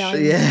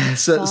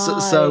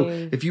 So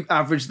if you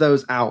average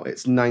those out,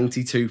 it's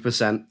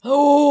 92%.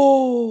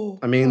 Oh,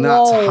 I mean,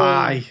 that's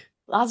high.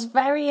 That's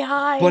very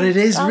high. But it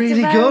is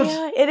really good.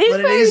 It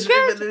is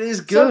very good. But it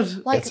is good.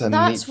 So, like, It's a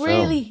neat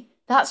film.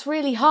 That's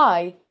really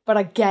high, but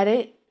I get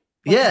it.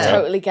 Yeah. I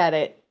totally get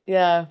it.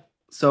 Yeah.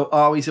 So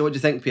what do you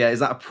think, Pierre? Is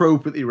that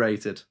appropriately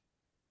rated?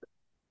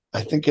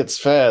 I think it's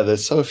fair.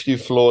 There's so few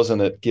flaws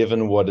in it,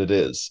 given what it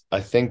is.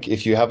 I think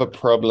if you have a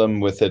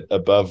problem with it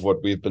above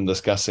what we've been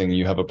discussing,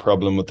 you have a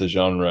problem with the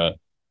genre,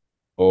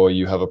 or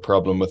you have a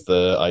problem with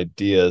the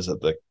ideas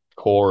at the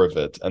core of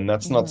it, and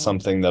that's not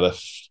something that a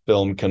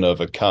film can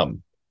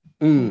overcome.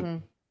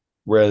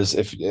 Whereas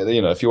if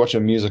you watch a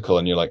musical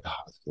and you're like,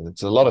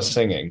 it's a lot of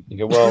singing, you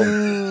go, well,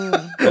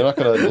 you're not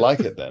going to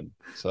like it then.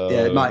 So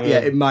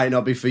it might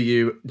not be for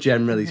you,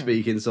 generally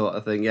speaking, sort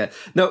of thing. Yeah.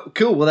 No,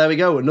 cool. Well, there we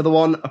go. Another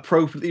one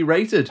appropriately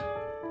rated.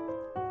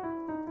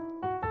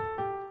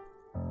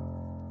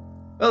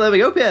 Well, there we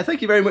go, Pierre.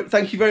 Thank you very much.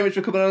 Thank you very much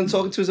for coming on and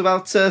talking to us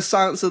about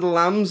Silence of the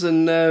Lambs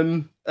and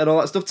all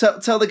that stuff.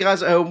 Tell the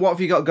guys at home, what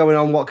have you got going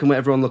on? What can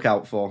everyone look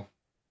out for?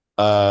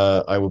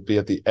 I will be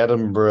at the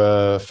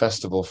Edinburgh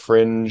Festival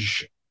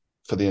Fringe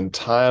for the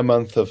entire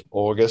month of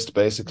August,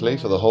 basically,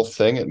 for the whole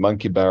thing at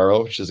Monkey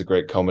Barrel, which is a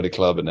great comedy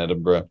club in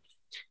Edinburgh.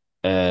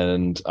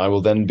 And I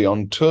will then be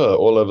on tour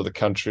all over the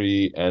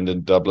country and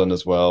in Dublin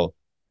as well,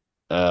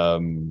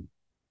 from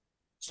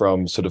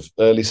sort of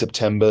early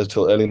September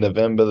till early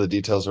November. The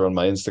details are on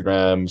my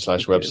Instagram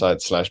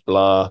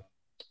 /website/blah.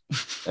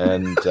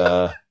 And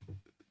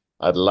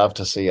I'd love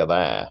to see you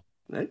there.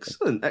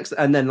 Excellent.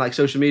 And then, like,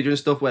 social media and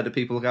stuff, where do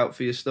people look out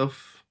for your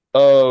stuff?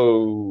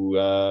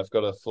 I've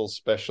got a full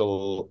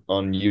special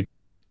on YouTube.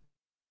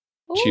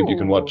 Ooh. You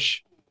can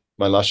watch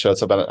my last show.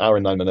 It's about an hour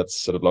and 9 minutes,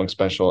 sort of long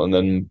special. And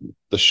then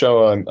the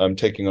show I'm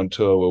taking on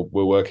tour,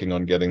 we're working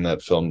on getting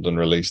that filmed and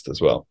released as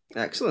well.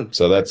 Excellent.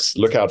 So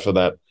look out for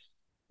that.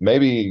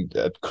 Maybe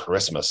at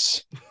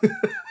Christmas.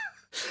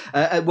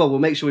 Well, we'll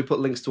make sure we put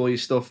links to all your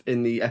stuff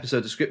in the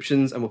episode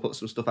descriptions, and we'll put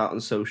some stuff out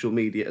on social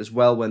media as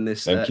well when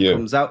this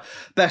comes out.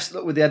 Best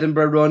luck with the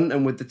Edinburgh run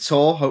and with the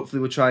tour. Hopefully,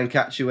 we'll try and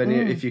catch you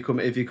if you come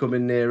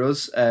in near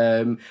us.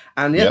 Thank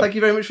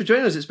you very much for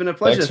joining us. It's been a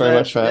pleasure. Thanks very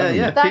much for having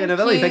me. Pierre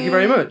Novellie, thank you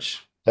very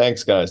much.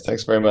 Thanks, guys.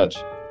 Thanks very much.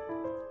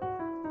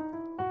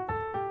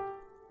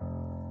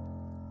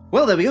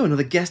 Well, there we go.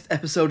 Another guest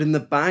episode in the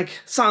bag.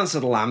 Silence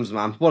of the Lambs,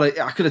 man. I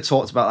could have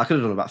talked about. I could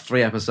have done about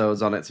 3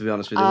 episodes on it. To be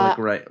honest with you,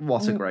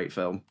 what a great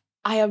film.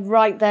 I am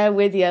right there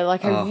with you.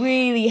 Like, I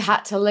really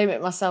had to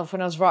limit myself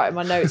when I was writing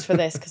my notes for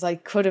this, because I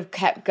could have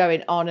kept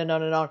going on and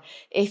on and on.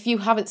 If you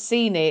haven't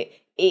seen it,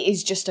 it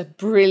is just a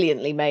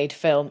brilliantly made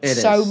film. It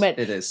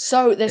is.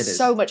 So there's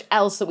so much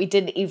else that we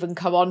didn't even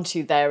come on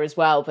to there as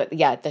well. But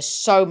yeah, there's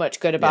so much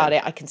good about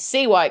it. I can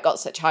see why it got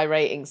such high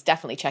ratings.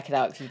 Definitely check it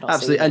out if you've not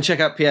seen it. And check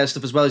out Pierre's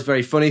stuff as well. He's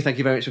very funny. Thank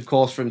you very much, of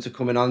course, for him to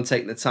coming on,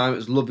 taking the time. It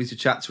was lovely to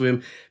chat to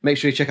him. Make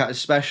sure you check out his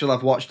special.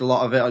 I've watched a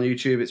lot of it on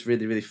YouTube. It's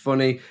really, really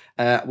funny.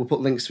 We'll put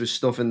links to his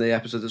stuff in the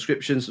episode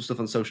description, some stuff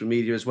on social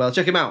media as well.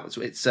 Check him out.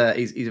 He's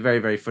a very,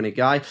 very funny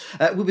guy.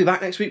 We'll be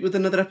back next week with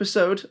another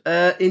episode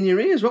in your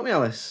ears, won't we,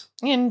 Alice?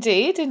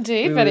 Indeed.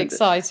 Very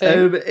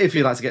exciting. If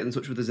you'd like to get in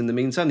touch with us in the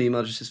meantime, the email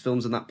address is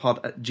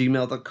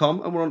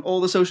filmsandthatpod@gmail.com, and we're on all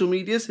the social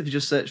medias. If you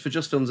just search for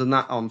Just Films and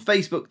That on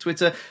Facebook,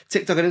 Twitter,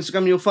 TikTok and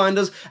Instagram, you'll find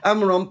us,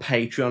 and we're on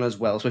Patreon as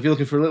well. So if you're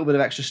looking for a little bit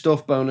of extra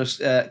stuff,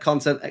 bonus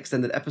content,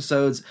 extended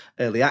episodes,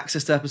 early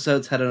access to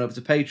episodes, head on over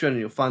to Patreon and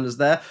you'll find us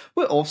there.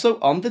 We're also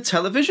on the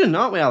television,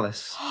 aren't we,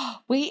 Alice?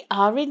 We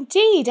are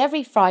indeed.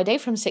 Every Friday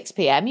from 6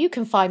 p.m, you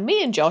can find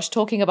me and Josh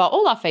talking about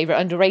all our favourite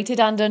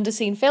underrated and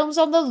underseen films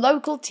on the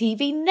local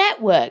TV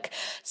network.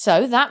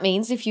 So that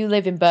means if you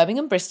live in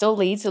Birmingham, Bristol,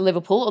 Leeds,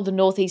 Liverpool or the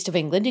northeast of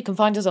England, you can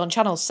find us on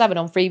Channel 7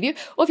 on Freeview.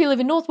 Or if you live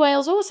in North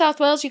Wales or South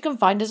Wales, you can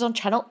find us on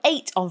Channel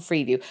 8 on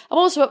Freeview. I'm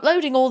also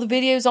uploading all the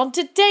videos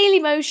onto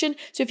Dailymotion,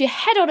 so if you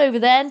head on over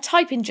there and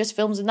type in Just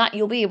Films and That,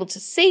 you'll be able to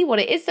see what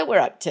it is that we're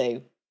up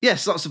to.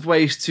 Yes, lots of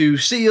ways to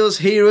see us,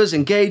 hear us,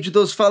 engage with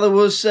us, follow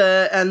us,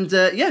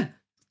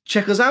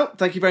 check us out.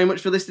 Thank you very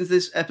much for listening to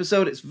this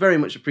episode. It's very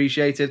much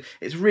appreciated.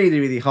 It's really,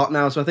 really hot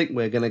now, so I think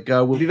we're going to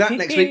go. We'll be back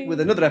next week with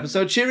another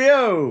episode.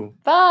 Cheerio!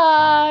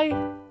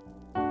 Bye!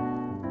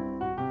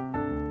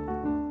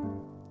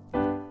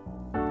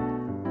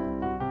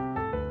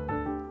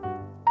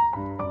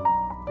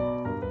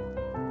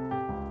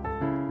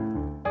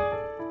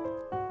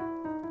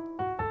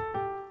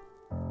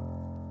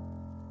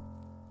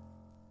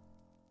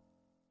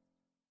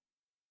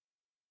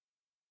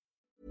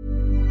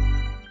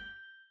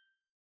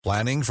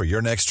 Planning for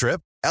your next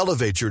trip?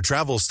 Elevate your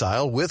travel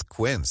style with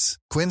Quince.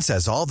 Quince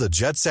has all the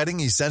jet-setting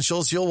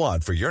essentials you'll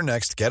want for your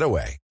next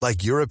getaway,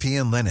 like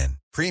European linen,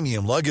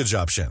 premium luggage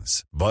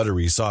options,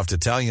 buttery soft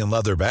Italian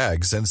leather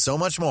bags, and so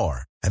much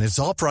more. And it's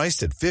all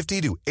priced at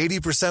 50 to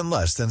 80%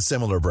 less than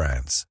similar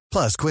brands.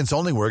 Plus, Quince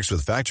only works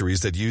with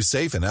factories that use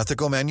safe and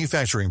ethical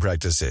manufacturing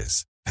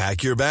practices.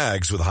 Pack your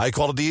bags with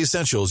high-quality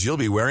essentials you'll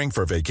be wearing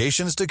for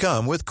vacations to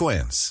come with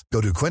Quince.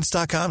 Go to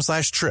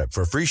quince.com/trip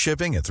for free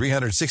shipping and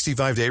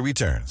 365-day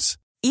returns.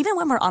 Even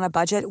when we're on a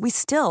budget, we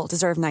still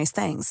deserve nice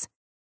things.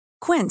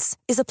 Quince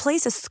is a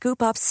place to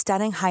scoop up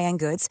stunning high-end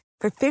goods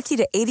for 50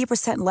 to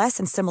 80% less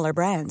than similar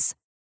brands.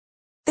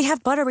 They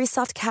have buttery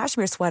soft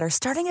cashmere sweaters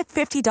starting at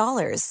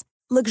 $50,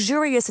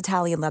 luxurious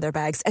Italian leather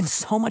bags, and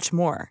so much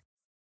more.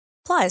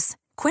 Plus,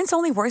 Quince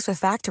only works with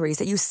factories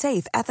that use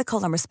safe,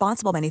 ethical, and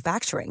responsible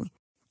manufacturing.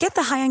 Get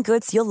the high-end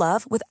goods you'll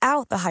love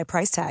without the high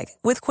price tag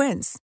with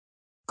Quince.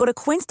 Go to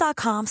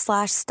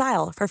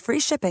quince.com/style for free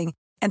shipping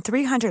and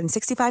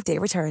 365-day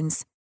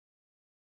returns.